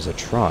one of those a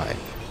try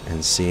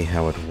and see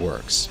how it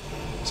works.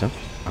 So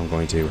I'm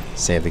going to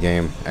save the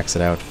game,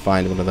 exit out,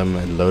 find one of them,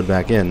 and load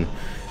back in,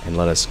 and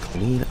let us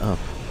clean up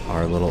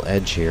our little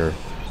edge here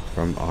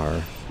from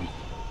our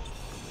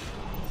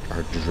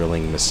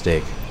drilling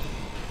mistake.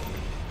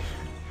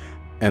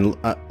 And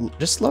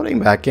just loading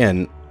back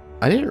in,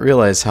 I didn't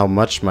realize how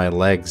much my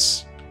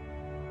legs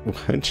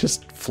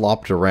just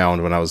flopped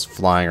around when I was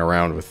flying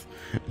around with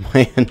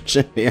my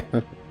engineer.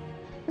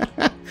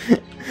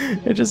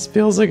 It just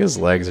feels like his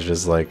legs are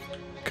just like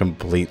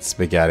complete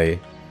spaghetti.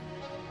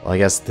 Well, I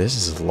guess this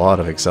is a lot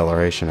of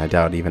acceleration. I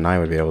doubt even I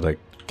would be able to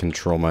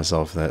control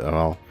myself that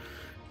well.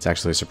 It's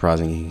actually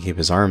surprising he can keep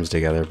his arms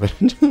together, but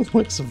it just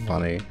looks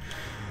funny.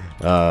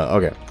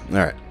 Okay,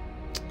 alright.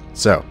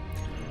 So,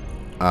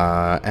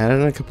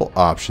 added a couple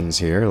options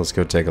here. Let's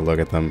go take a look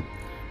at them.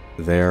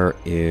 There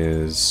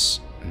is...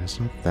 It's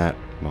not that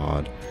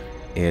mod.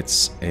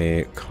 It's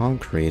a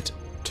concrete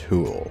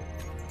tool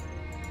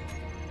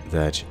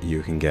that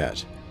you can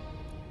get.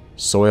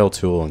 Soil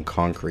tool and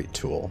concrete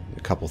tool. A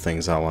couple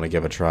things I want to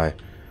give a try.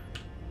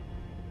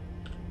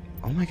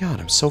 Oh my god,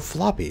 I'm so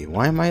floppy.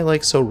 Why am I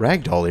like so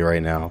ragdolly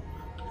right now?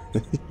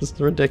 It's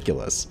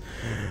ridiculous.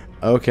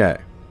 Okay.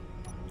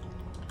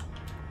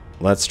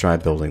 Let's try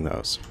building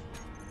those.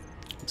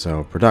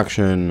 So,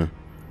 production.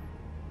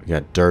 We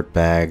got dirt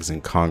bags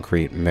and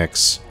concrete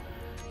mix.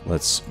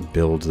 Let's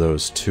build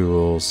those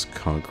tools.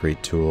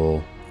 Concrete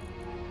tool.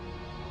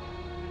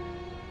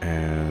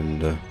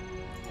 And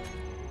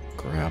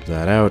grab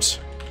that out.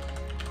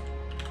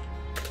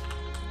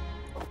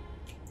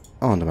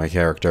 Onto my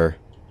character.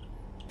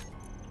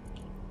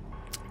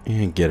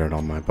 And get it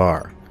on my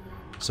bar.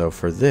 So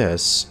for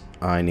this,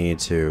 I need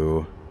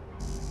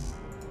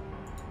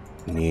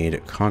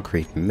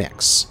concrete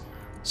mix.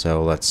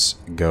 So let's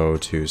go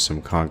to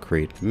some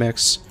concrete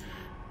mix.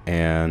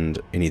 And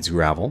it needs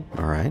gravel.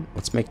 Alright,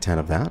 let's make 10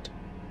 of that.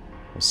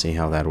 We'll see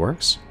how that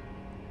works.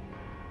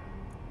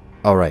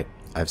 Alright,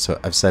 I've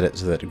set it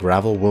so that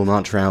gravel will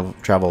not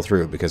travel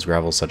through because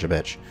gravel's such a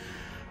bitch.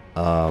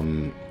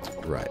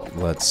 Right,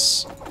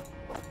 let's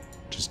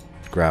just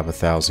grab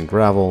 1,000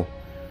 gravel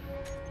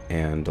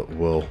and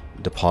we'll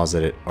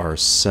deposit it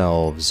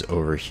ourselves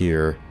over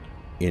here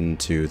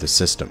into the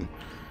system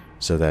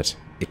so that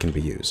it can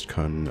be used.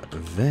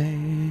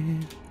 Convey.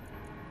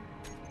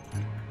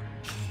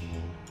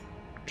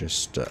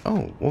 Just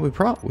oh, what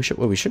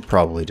we should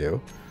probably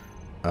do.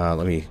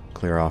 Let me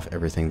clear off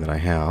everything that I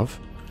have.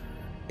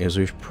 Is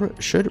we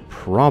should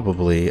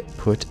probably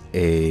put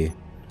a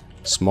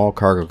small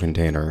cargo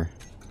container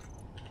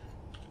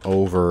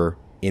over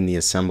in the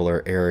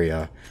assembler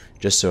area,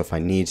 just so if I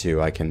need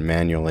to, I can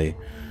manually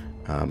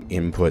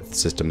input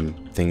system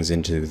things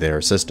into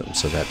their system,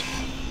 so that,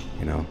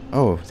 you know,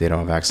 oh, they don't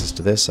have access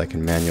to this, I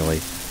can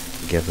manually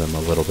give them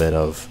a little bit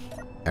of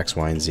X,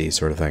 Y, and Z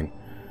sort of thing.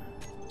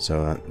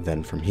 So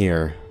then from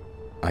here,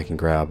 I can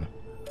grab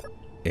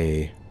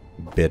a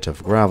bit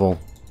of gravel,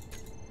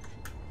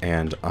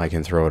 and I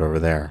can throw it over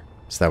there.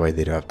 So that way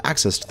they do have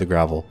access to the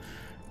gravel,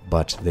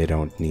 but they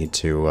don't need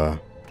to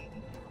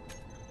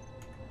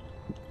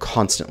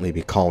constantly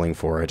be calling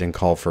for it and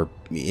call for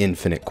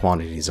infinite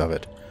quantities of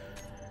it.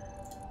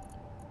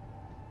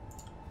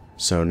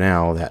 So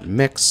now that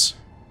mix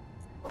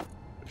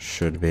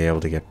should be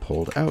able to get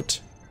pulled out.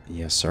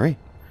 Yes, sorry.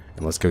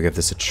 And let's go give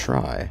this a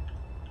try.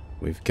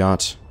 We've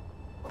got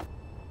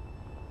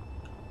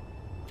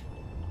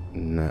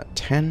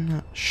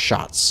 10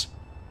 shots.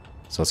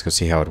 So let's go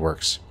see how it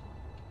works.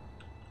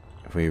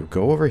 If we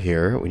go over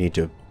here, we need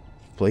to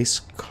place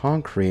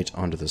concrete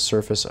onto the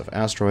surface of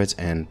asteroids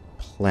and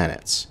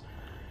planets.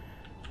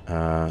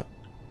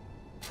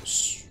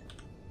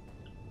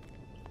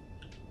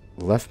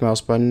 Left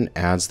mouse button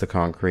adds the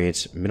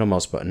concrete. Middle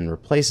mouse button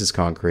replaces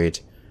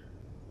concrete.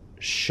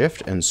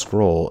 Shift and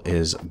scroll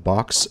is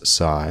box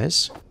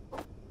size.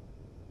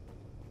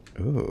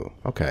 Ooh,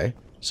 okay.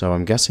 So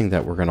I'm guessing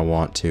that we're going to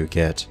want to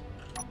get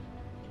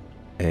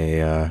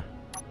a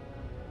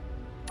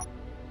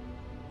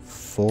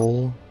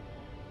full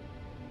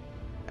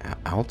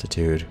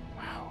altitude.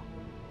 Wow.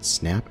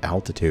 Snap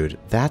altitude.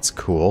 That's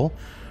cool.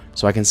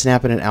 So I can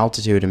snap at an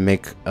altitude and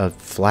make a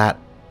flat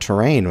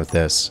terrain with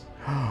this.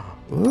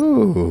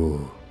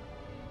 Ooh.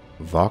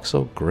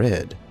 Voxel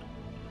grid.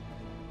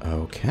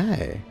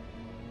 Okay.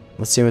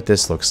 Let's see what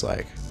this looks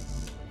like.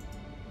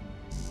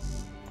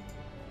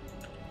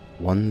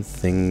 One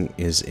thing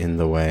is in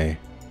the way.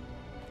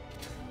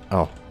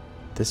 Oh,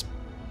 this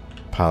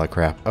pile of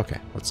crap. Okay,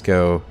 let's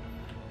go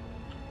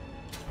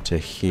to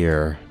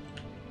here.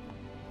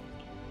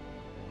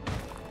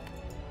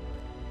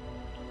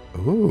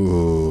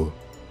 Ooh.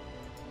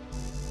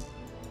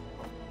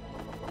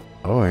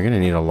 Oh, you're gonna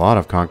need a lot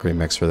of concrete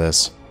mix for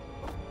this.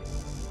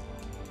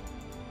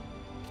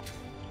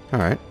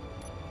 Alright.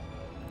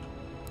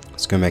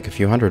 Let's go make a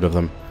few hundred of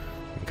them.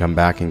 And come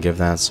back and give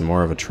that some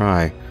more of a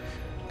try.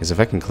 Because if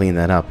I can clean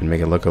that up and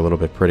make it look a little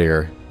bit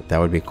prettier, that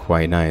would be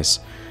quite nice.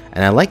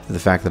 And I like the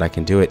fact that I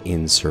can do it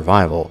in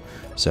survival.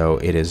 So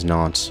it is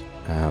not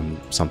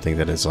something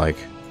that is like,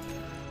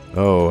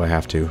 oh, I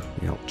have to,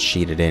 you know,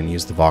 cheat it in,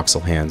 use the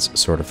voxel hands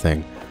sort of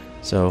thing.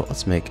 So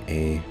let's make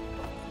a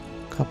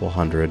couple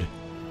hundred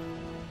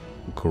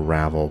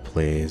gravel,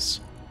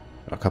 please.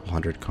 A couple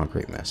hundred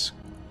concrete mix.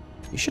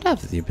 You should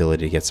have the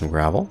ability to get some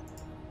gravel.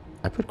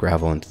 I put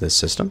gravel into this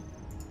system.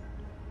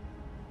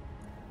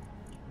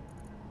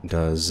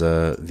 Does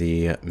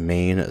the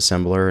main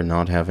assembler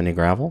not have any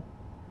gravel?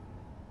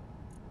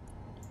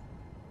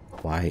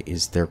 Why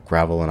is there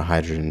gravel in a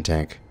hydrogen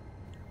tank?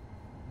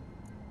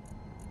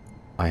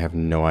 I have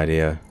no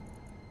idea.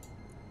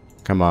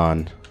 Come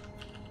on.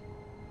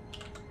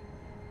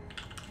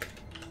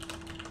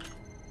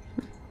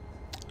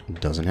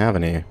 Doesn't have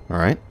any.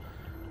 Alright.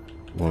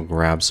 We'll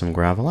grab some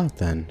gravel out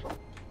then.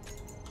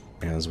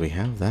 As we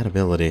have that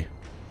ability.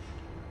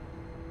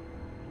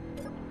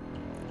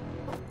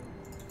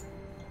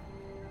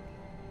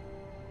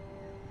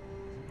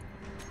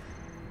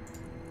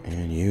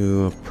 And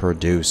you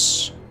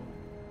produce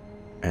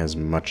as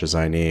much as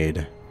I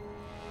need.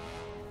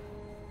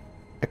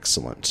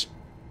 Excellent.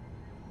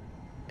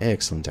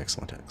 Excellent,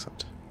 excellent,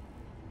 excellent.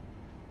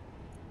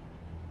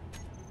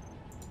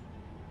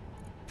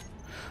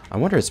 I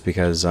wonder it's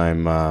because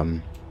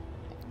I'm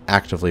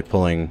actively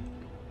pulling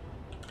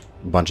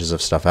bunches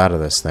of stuff out of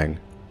this thing.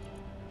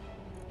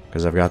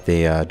 Because I've got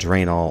the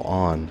drain all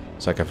on.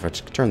 So if I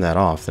turn that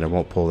off, then it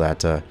won't pull that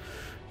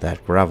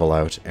that gravel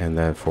out, and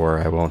therefore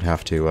I won't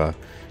have to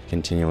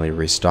continually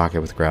restock it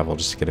with gravel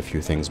just to get a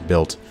few things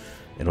built.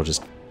 It'll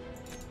just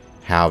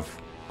have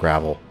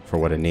gravel for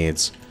what it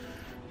needs.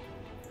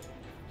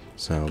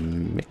 So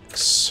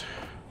mix.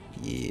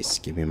 Yes,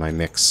 give me my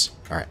mix.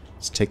 Alright,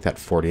 let's take that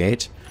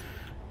 48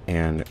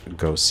 and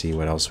go see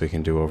what else we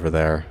can do over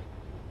there.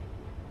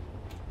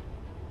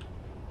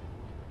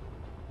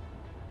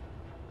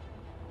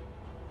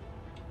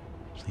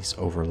 Place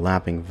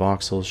overlapping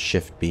voxels.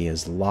 Shift B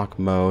is lock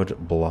mode.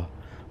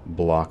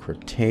 Block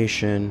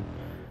rotation.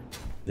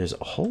 There's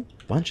a whole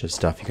bunch of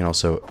stuff. You can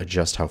also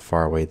adjust how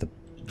far away the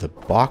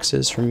box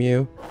is from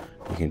you.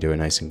 You can do it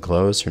nice and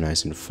close or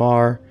nice and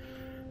far.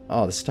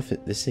 Oh, this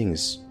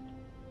thing's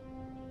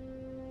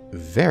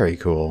very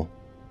cool.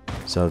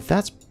 So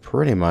that's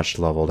pretty much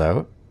leveled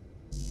out.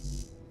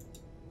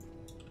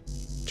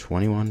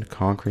 21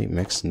 concrete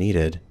mix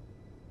needed.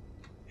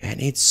 It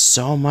needs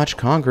so much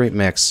concrete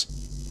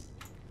mix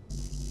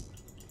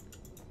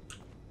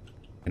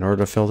in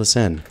order to fill this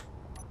in.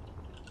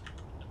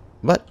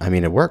 But, I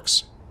mean, it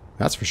works.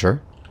 That's for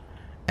sure.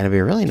 And it'd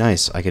be really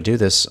nice. I could do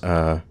this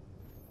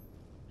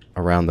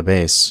around the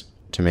base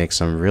to make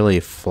some really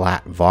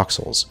flat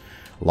voxels.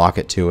 Lock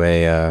it to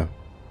a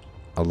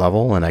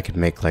level, and I could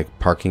make like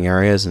parking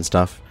areas and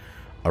stuff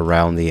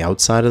around the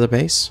outside of the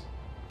base.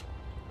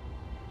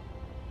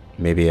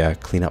 Maybe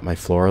clean up my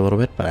floor a little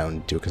bit, but I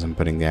don't do it because I'm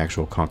putting the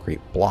actual concrete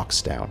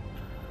blocks down.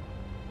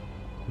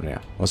 But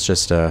yeah, let's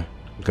just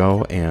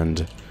go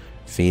and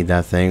feed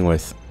that thing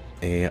with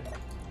a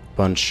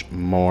bunch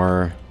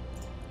more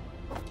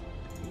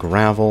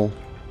gravel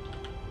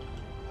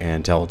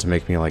and tell it to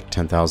make me like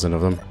 10,000 of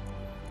them.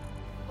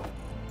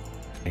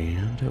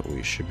 And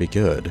we should be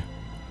good.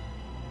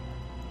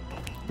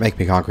 Make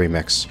me concrete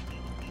mix.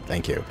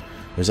 Thank you.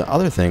 There's the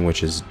other thing,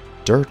 which is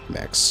dirt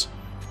mix,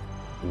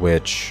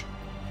 which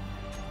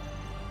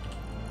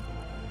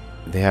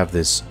they have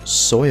this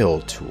soil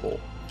tool.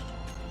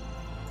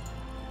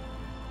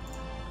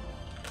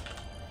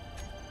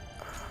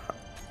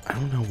 I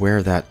don't know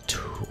where that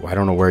tool, I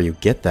don't know where you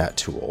get that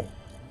tool,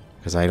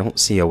 because I don't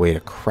see a way to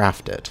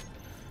craft it.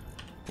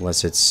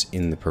 Unless it's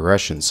in the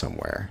progression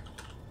somewhere.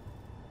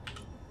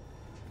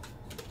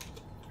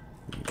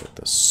 Get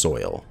the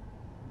soil.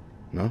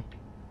 No?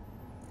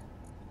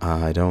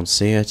 I don't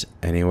see it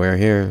anywhere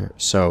here.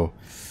 So,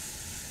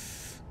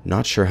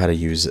 not sure how to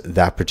use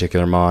that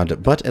particular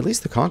mod, but at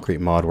least the concrete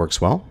mod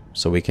works well.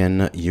 So we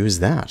can use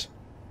that.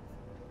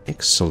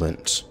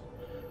 Excellent.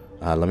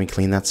 Let me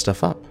clean that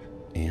stuff up,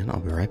 and I'll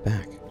be right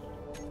back.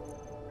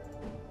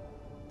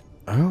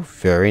 Oh,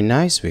 very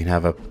nice. We can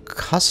have a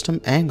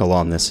custom angle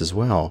on this as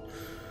well.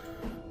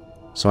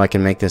 So I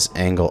can make this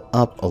angle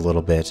up a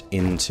little bit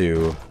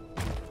into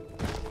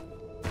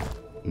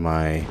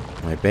my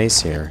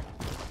base here.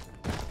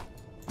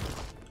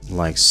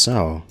 Like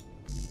so.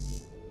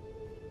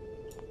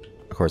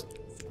 Of course,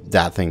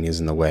 that thing is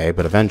in the way,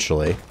 but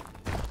eventually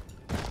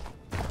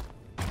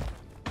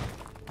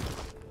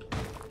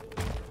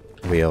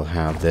we'll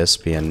have this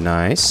be a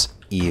nice,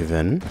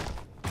 even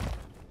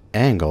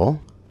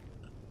angle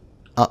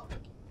up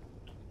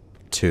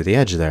to the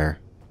edge there.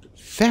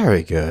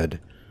 Very good.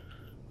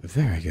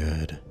 Very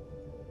good.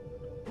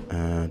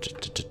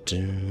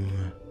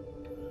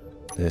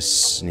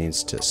 This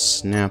needs to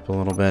snap a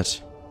little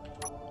bit.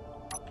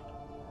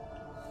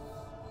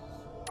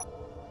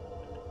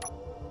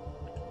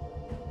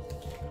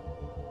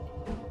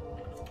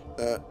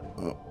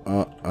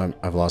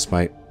 I've lost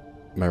my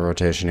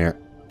rotation here.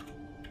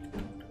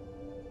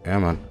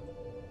 Come on.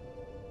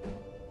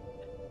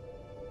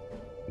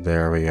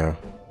 There we go.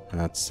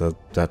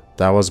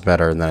 That was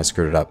better, and then I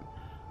screwed it up.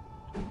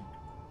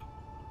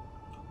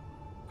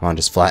 Come on,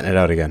 just flatten it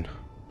out again,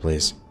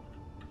 please.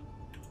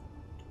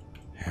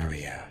 There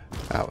we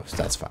go.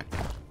 That's fine.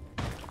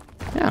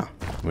 Yeah,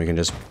 we can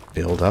just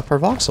build up our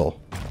voxel.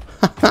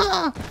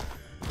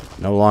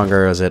 No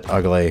longer is it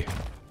ugly.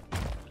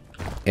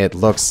 It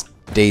looks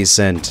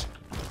decent.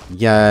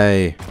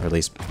 Yay! Or at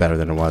least better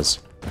than it was.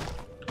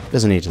 It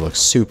doesn't need to look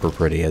super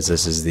pretty, as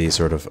this is the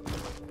sort of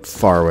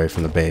far away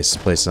from the base,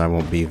 places I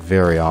won't be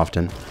very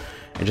often.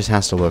 It just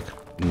has to look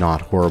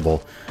not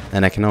horrible.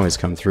 And I can always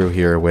come through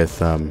here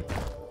with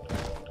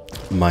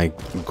my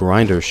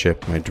grinder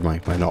ship,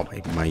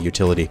 my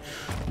utility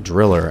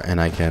driller,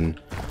 and I can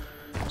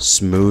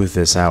smooth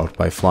this out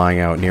by flying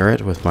out near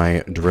it with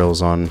my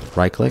drills on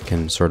right click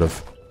and sort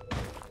of,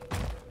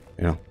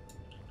 you know,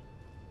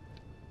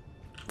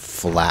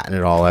 flatten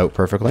it all out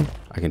perfectly.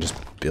 I can just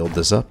build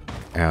this up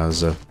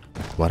as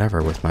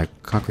whatever with my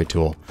concrete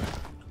tool.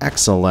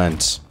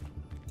 Excellent.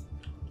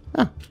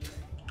 Ah.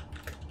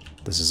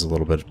 This is a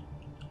little bit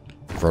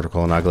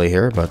vertical and ugly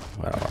here, but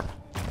whatever.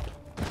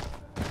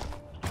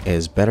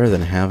 Is better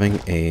than having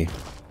a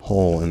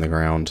hole in the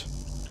ground.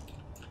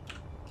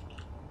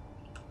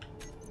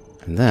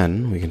 And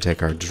then we can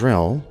take our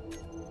drill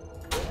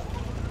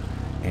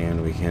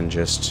and we can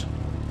just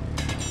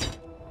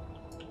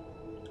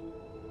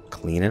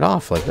clean it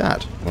off like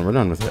that when we're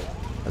done with it,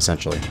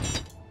 essentially.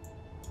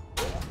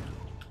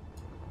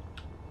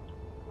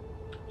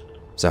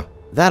 So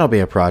that'll be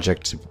a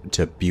project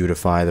to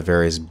beautify the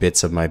various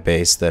bits of my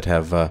base that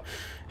have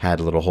had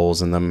little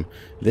holes in them.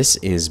 This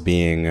is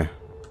being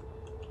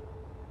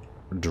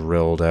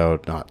drilled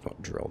out,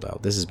 not drilled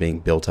out. This is being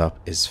built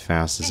up as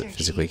fast as it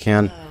physically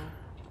can.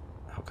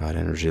 Oh god,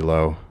 energy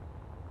low.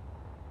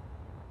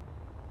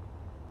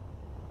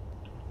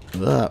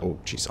 Oh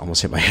jeez,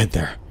 almost hit my head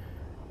there.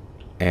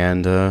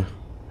 And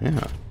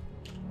yeah.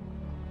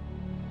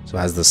 So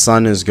as the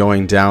sun is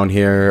going down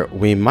here,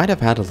 we might have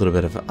had a little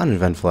bit of an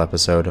uneventful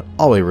episode.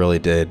 All we really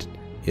did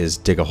is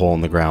dig a hole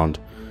in the ground.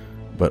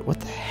 But what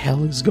the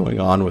hell is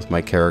going on with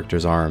my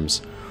character's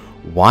arms?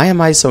 Why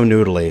am I so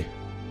noodly?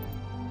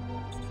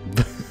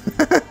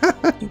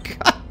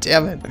 God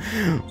damn it.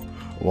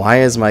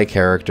 Why is my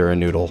character a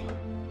noodle?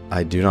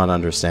 I do not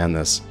understand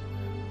this.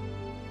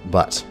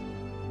 But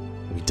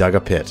we dug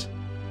a pit.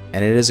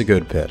 And it is a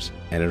good pit.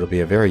 And it'll be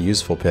a very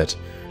useful pit,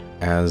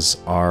 as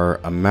our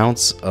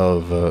amounts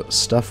of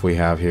stuff we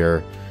have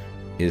here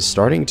is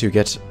starting to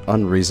get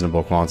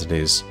unreasonable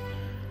quantities.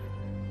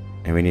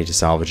 And we need to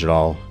salvage it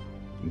all,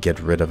 get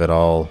rid of it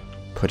all,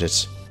 put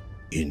it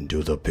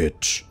into the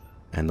pit,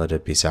 and let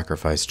it be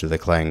sacrificed to the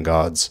clang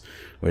gods,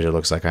 which it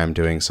looks like I'm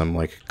doing some,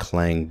 like,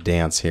 clang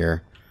dance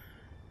here.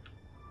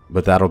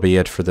 But that'll be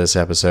it for this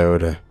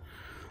episode.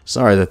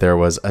 Sorry that there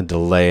was a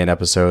delay in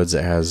episodes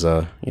as,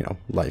 you know,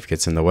 life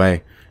gets in the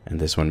way. And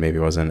this one maybe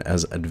wasn't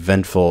as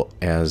eventful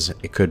as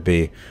it could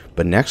be.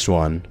 But next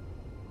one,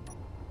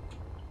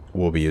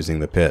 we'll be using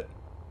the pit.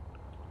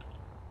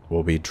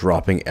 We'll be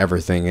dropping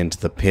everything into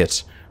the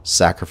pit,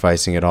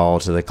 sacrificing it all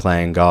to the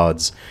clan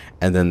gods.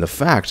 And then the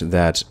fact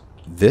that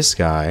this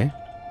guy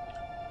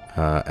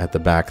at the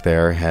back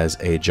there has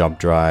a jump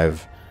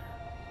drive.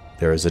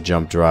 There is a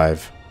jump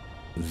drive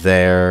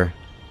there.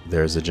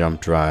 There's a jump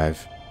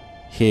drive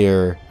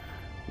here.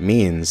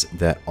 Means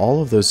that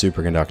all of those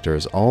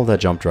superconductors, all of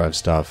that jump drive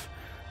stuff,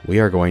 we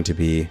are going to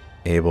be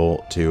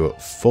able to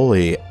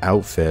fully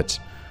outfit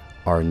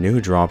our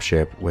new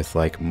dropship with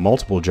like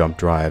multiple jump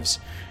drives,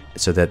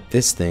 so that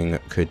this thing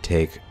could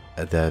take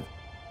the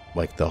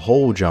like the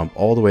whole jump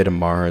all the way to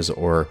Mars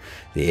or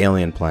the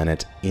alien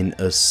planet in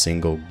a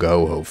single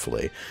go,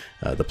 hopefully.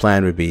 The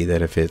plan would be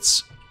that if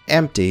it's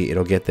empty,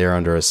 it'll get there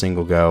under a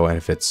single go, and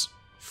if it's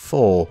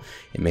full,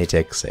 it may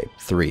take, say,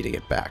 3 to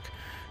get back.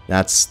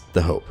 That's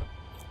the hope.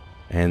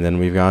 And then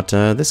we've got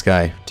this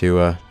guy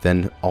to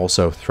then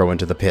also throw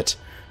into the pit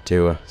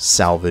to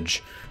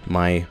salvage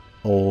my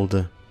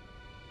old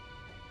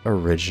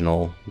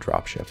original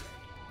dropship.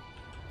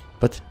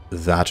 But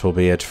that will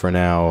be it for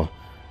now.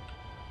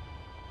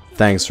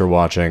 Thanks for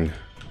watching.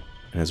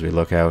 And as we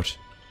look out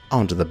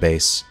onto the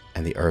base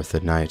and the Earth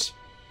at night,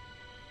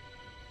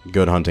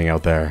 good hunting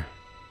out there.